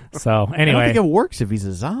 So anyway, I don't think it works if he's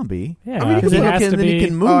a zombie. Yeah, I mean, because it has to be. He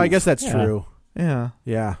can move. Oh, I guess that's true. Yeah.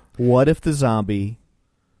 Yeah. What if the zombie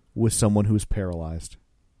was someone who's paralyzed?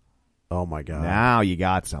 Oh my God! Now you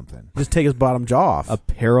got something. Just take his bottom jaw off. A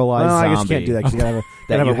paralyzed zombie. I guess you can't do that because you gotta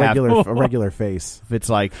have a regular face. If it's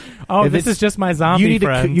like, if this is just my zombie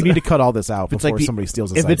friend. You need to cut all this out before somebody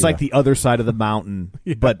steals this. If it's like the other side of the mountain,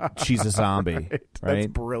 but she's a zombie, right? That's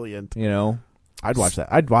brilliant. You know, I'd watch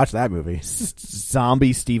that. I'd watch that movie.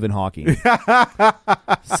 Zombie Stephen Hawking.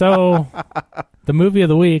 So, the movie of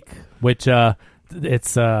the week, which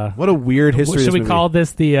it's what a weird history. Should we call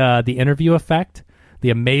this the interview effect? The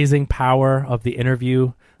amazing power of the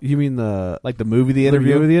interview. You mean the movie, The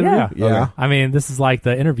Interview? Yeah. Yeah. I mean, this is like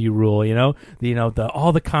the interview rule, you know,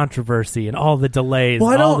 all the controversy and all the delays. Well,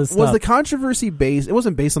 and all this stuff. Was the controversy based? It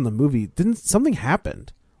wasn't based on the movie. Didn't something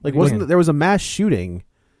happened? Like, wasn't there was a mass shooting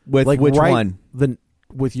with like which one? With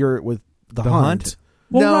the Hunt.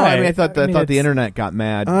 Well, no, right. I mean, I thought the internet got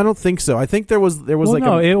mad. I don't think so. I think there was it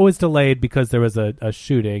was delayed because there was a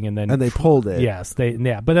shooting and they pulled it. Yes,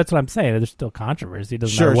 but that's what I'm saying. There's still controversy. It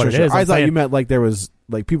doesn't matter what it is. I thought you meant like there was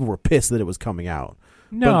like people were pissed that it was coming out.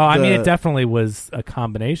 No, I mean it definitely was a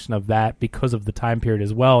combination of that because of the time period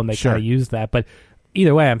as well, and they kind of used that. But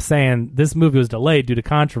either way, I'm saying this movie was delayed due to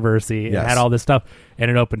controversy and had all this stuff,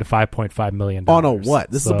 and it opened to $5.5 million. On a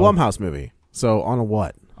what? This is a Blumhouse movie. So on a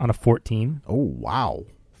what? On a 14. Oh, wow.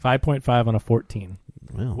 5.5 on a 14.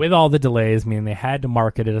 Wow. With all the delays, meaning they had to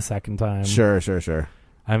market it a second time. Sure.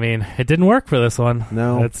 I mean, it didn't work for this one.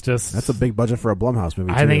 No. That's a big budget for a Blumhouse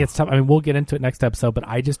movie, I think it's tough. I mean, we'll get into it next episode, but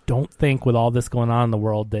I just don't think with all this going on in the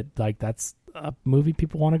world that like that's a movie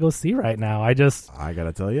people want to go see right now. I got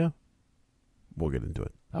to tell you, we'll get into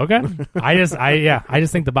it. Okay. I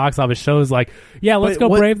just think the box office shows like, let's go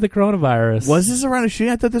brave the coronavirus. Was this around a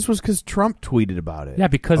shooting? I thought this was because Trump tweeted about it. Yeah,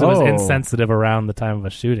 because it was insensitive around the time of a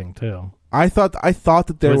shooting too. I thought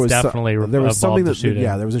that there was definitely there was something that shooting.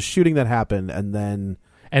 Yeah, there was a shooting that happened, and then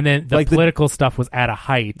the like political stuff was at a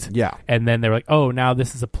height. Yeah, and then they were like, oh, now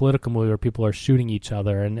this is a political movie where people are shooting each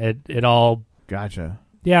other, and it all gotcha.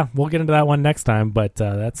 Yeah, we'll get into that one next time, but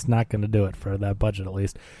that's not going to do it for that budget, at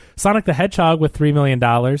least. Sonic the Hedgehog with $3 million,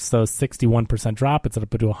 so 61% drop. It's up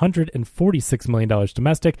to $146 million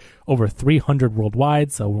domestic, over $300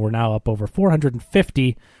 worldwide, so we're now up over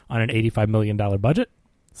 $450 on an $85 million budget.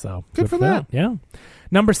 So good for that. Yeah.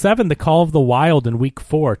 Number 7, The Call of the Wild in week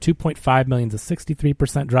 4, $2.5 million is a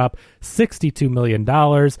 63% drop, $62 million,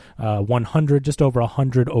 100, just over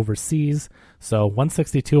 100 overseas. So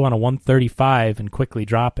 162 on a 135 and quickly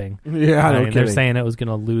dropping. Yeah, no kidding. They're saying it was going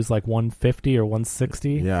to lose like 150 or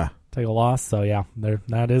 160. Yeah. Take a loss. So yeah,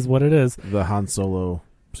 that is what it is. The Han Solo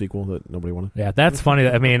sequel that nobody wanted. Yeah, that's funny.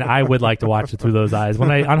 I mean, I would like to watch it through those eyes.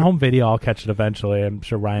 When on home video, I'll catch it eventually. I'm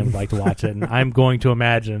sure Ryan would like to watch it, and I'm going to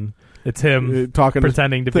imagine it's him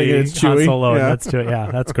pretending to be Han Solo. Yeah. And that's Chewie.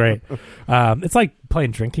 Yeah, that's great. It's like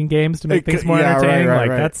playing drinking games to make things more entertaining.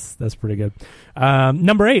 Right. That's pretty good.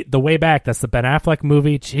 Number 8, The Way Back. That's the Ben Affleck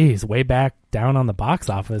movie. Jeez, Way Back down on the box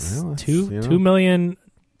office. Well, 2.3 million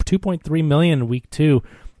in week 2.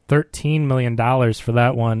 $13 million for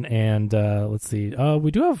that one, and let's see.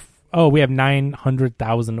 We have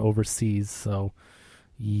 900,000 overseas. So,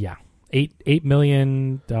 yeah, $8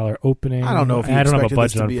 million opening. I don't know if I don't have a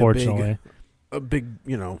budget, unfortunately. A big,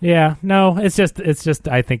 Yeah, no, it's just.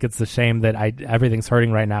 I think it's a shame that everything's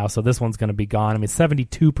hurting right now. So this one's going to be gone. I mean,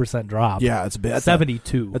 72% drop. Yeah, it's bad.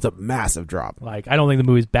 72. That's a massive drop. Like, I don't think the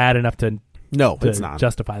movie's bad enough to No, it's not.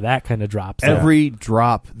 Justify that kind of drop. So. Every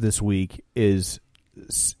drop this week is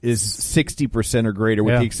 60% or greater,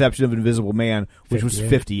 with the exception of Invisible Man, which 58. Was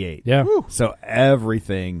 58. Yeah. Woo. So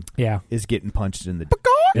everything is getting punched in the...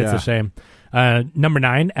 It's a shame. Number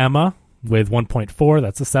 9, Emma, with 1.4.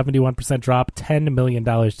 That's a 71% drop. $10 million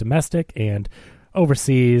domestic, and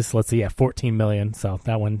overseas, let's see, $14 million. So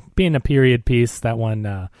that one, being a period piece, that one,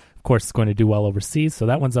 of course, is going to do well overseas. So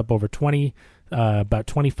that one's up over 20, about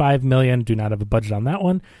 $25 million. Do not have a budget on that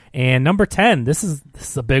one. And number 10, this is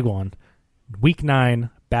a big one. Week 9,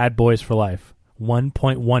 Bad Boys for Life.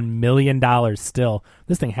 $1.1 million still.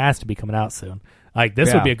 This thing has to be coming out soon. Like,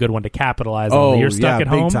 this would be a good one to capitalize on. You're stuck at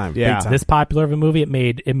home. Big time. This popular of a movie, it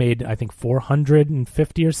made I think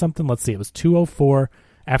 450 or something. Let's see, it was 204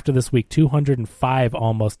 after this week, 205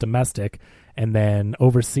 almost domestic, and then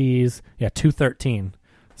overseas, 213.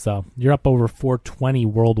 So you're up over 420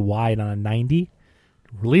 worldwide on a 90.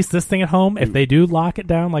 Release this thing at home. If they do lock it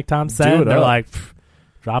down, like Tom said, they're like,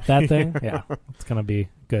 drop that thing. Yeah, it's going to be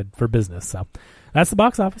good for business. So that's the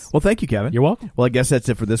box office. Well, thank you, Kevin. You're welcome. Well, I guess that's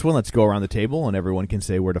it for this one. Let's go around the table, and everyone can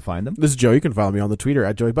say where to find them. This is Joe. You can follow me on the Twitter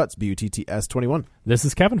at JoeyButts, BUTTS21. This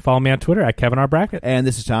is Kevin. Follow me on Twitter at Kevin R. Brackett. And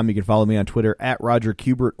this is Tom. You can follow me on Twitter at Roger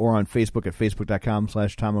Kubert, or on Facebook at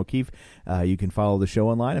Facebook.com/Tom O'Keefe. You can follow the show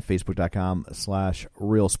online at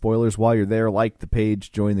Facebook.com/Real Spoilers. While you're there, like the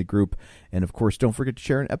page, join the group, and of course, don't forget to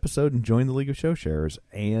share an episode and join the League of Show Sharers.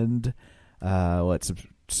 And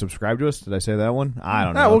subscribe to us. Did I say that one? I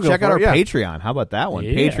don't know. Check out our Patreon. How about that one?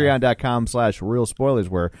 Yeah. Patreon.com/Real Spoilers,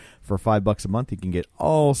 where for $5 a month you can get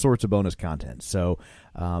all sorts of bonus content. So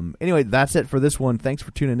anyway, that's it for this one. Thanks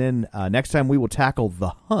for tuning in. Next time we will tackle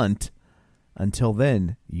The Hunt. Until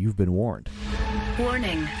then, you've been warned.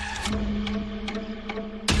 Warning.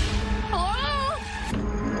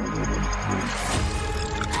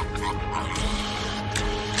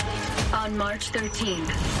 On March 13th.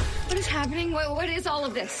 What is happening? What is all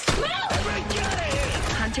of this?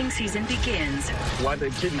 Hunting season begins. Why'd they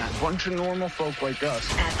kidnap a bunch of normal folk like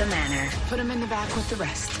us? At the manor. Put them in the back with the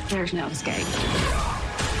rest. There's no escape.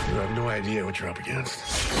 You have no idea what you're up against.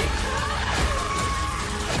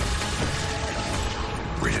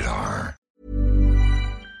 Rated R.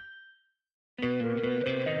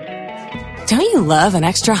 Don't you love an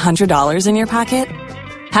extra $100 in your pocket?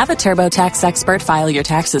 Have a TurboTax expert file your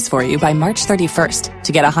taxes for you by March 31st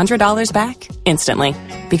to get $100 back instantly.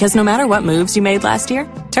 Because no matter what moves you made last year,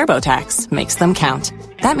 TurboTax makes them count.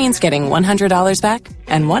 That means getting $100 back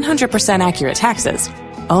and 100% accurate taxes,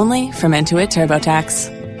 only from Intuit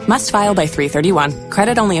TurboTax. Must file by 3/31.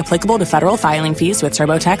 Credit only applicable to federal filing fees with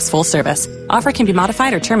TurboTax full service. Offer can be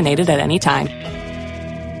modified or terminated at any time.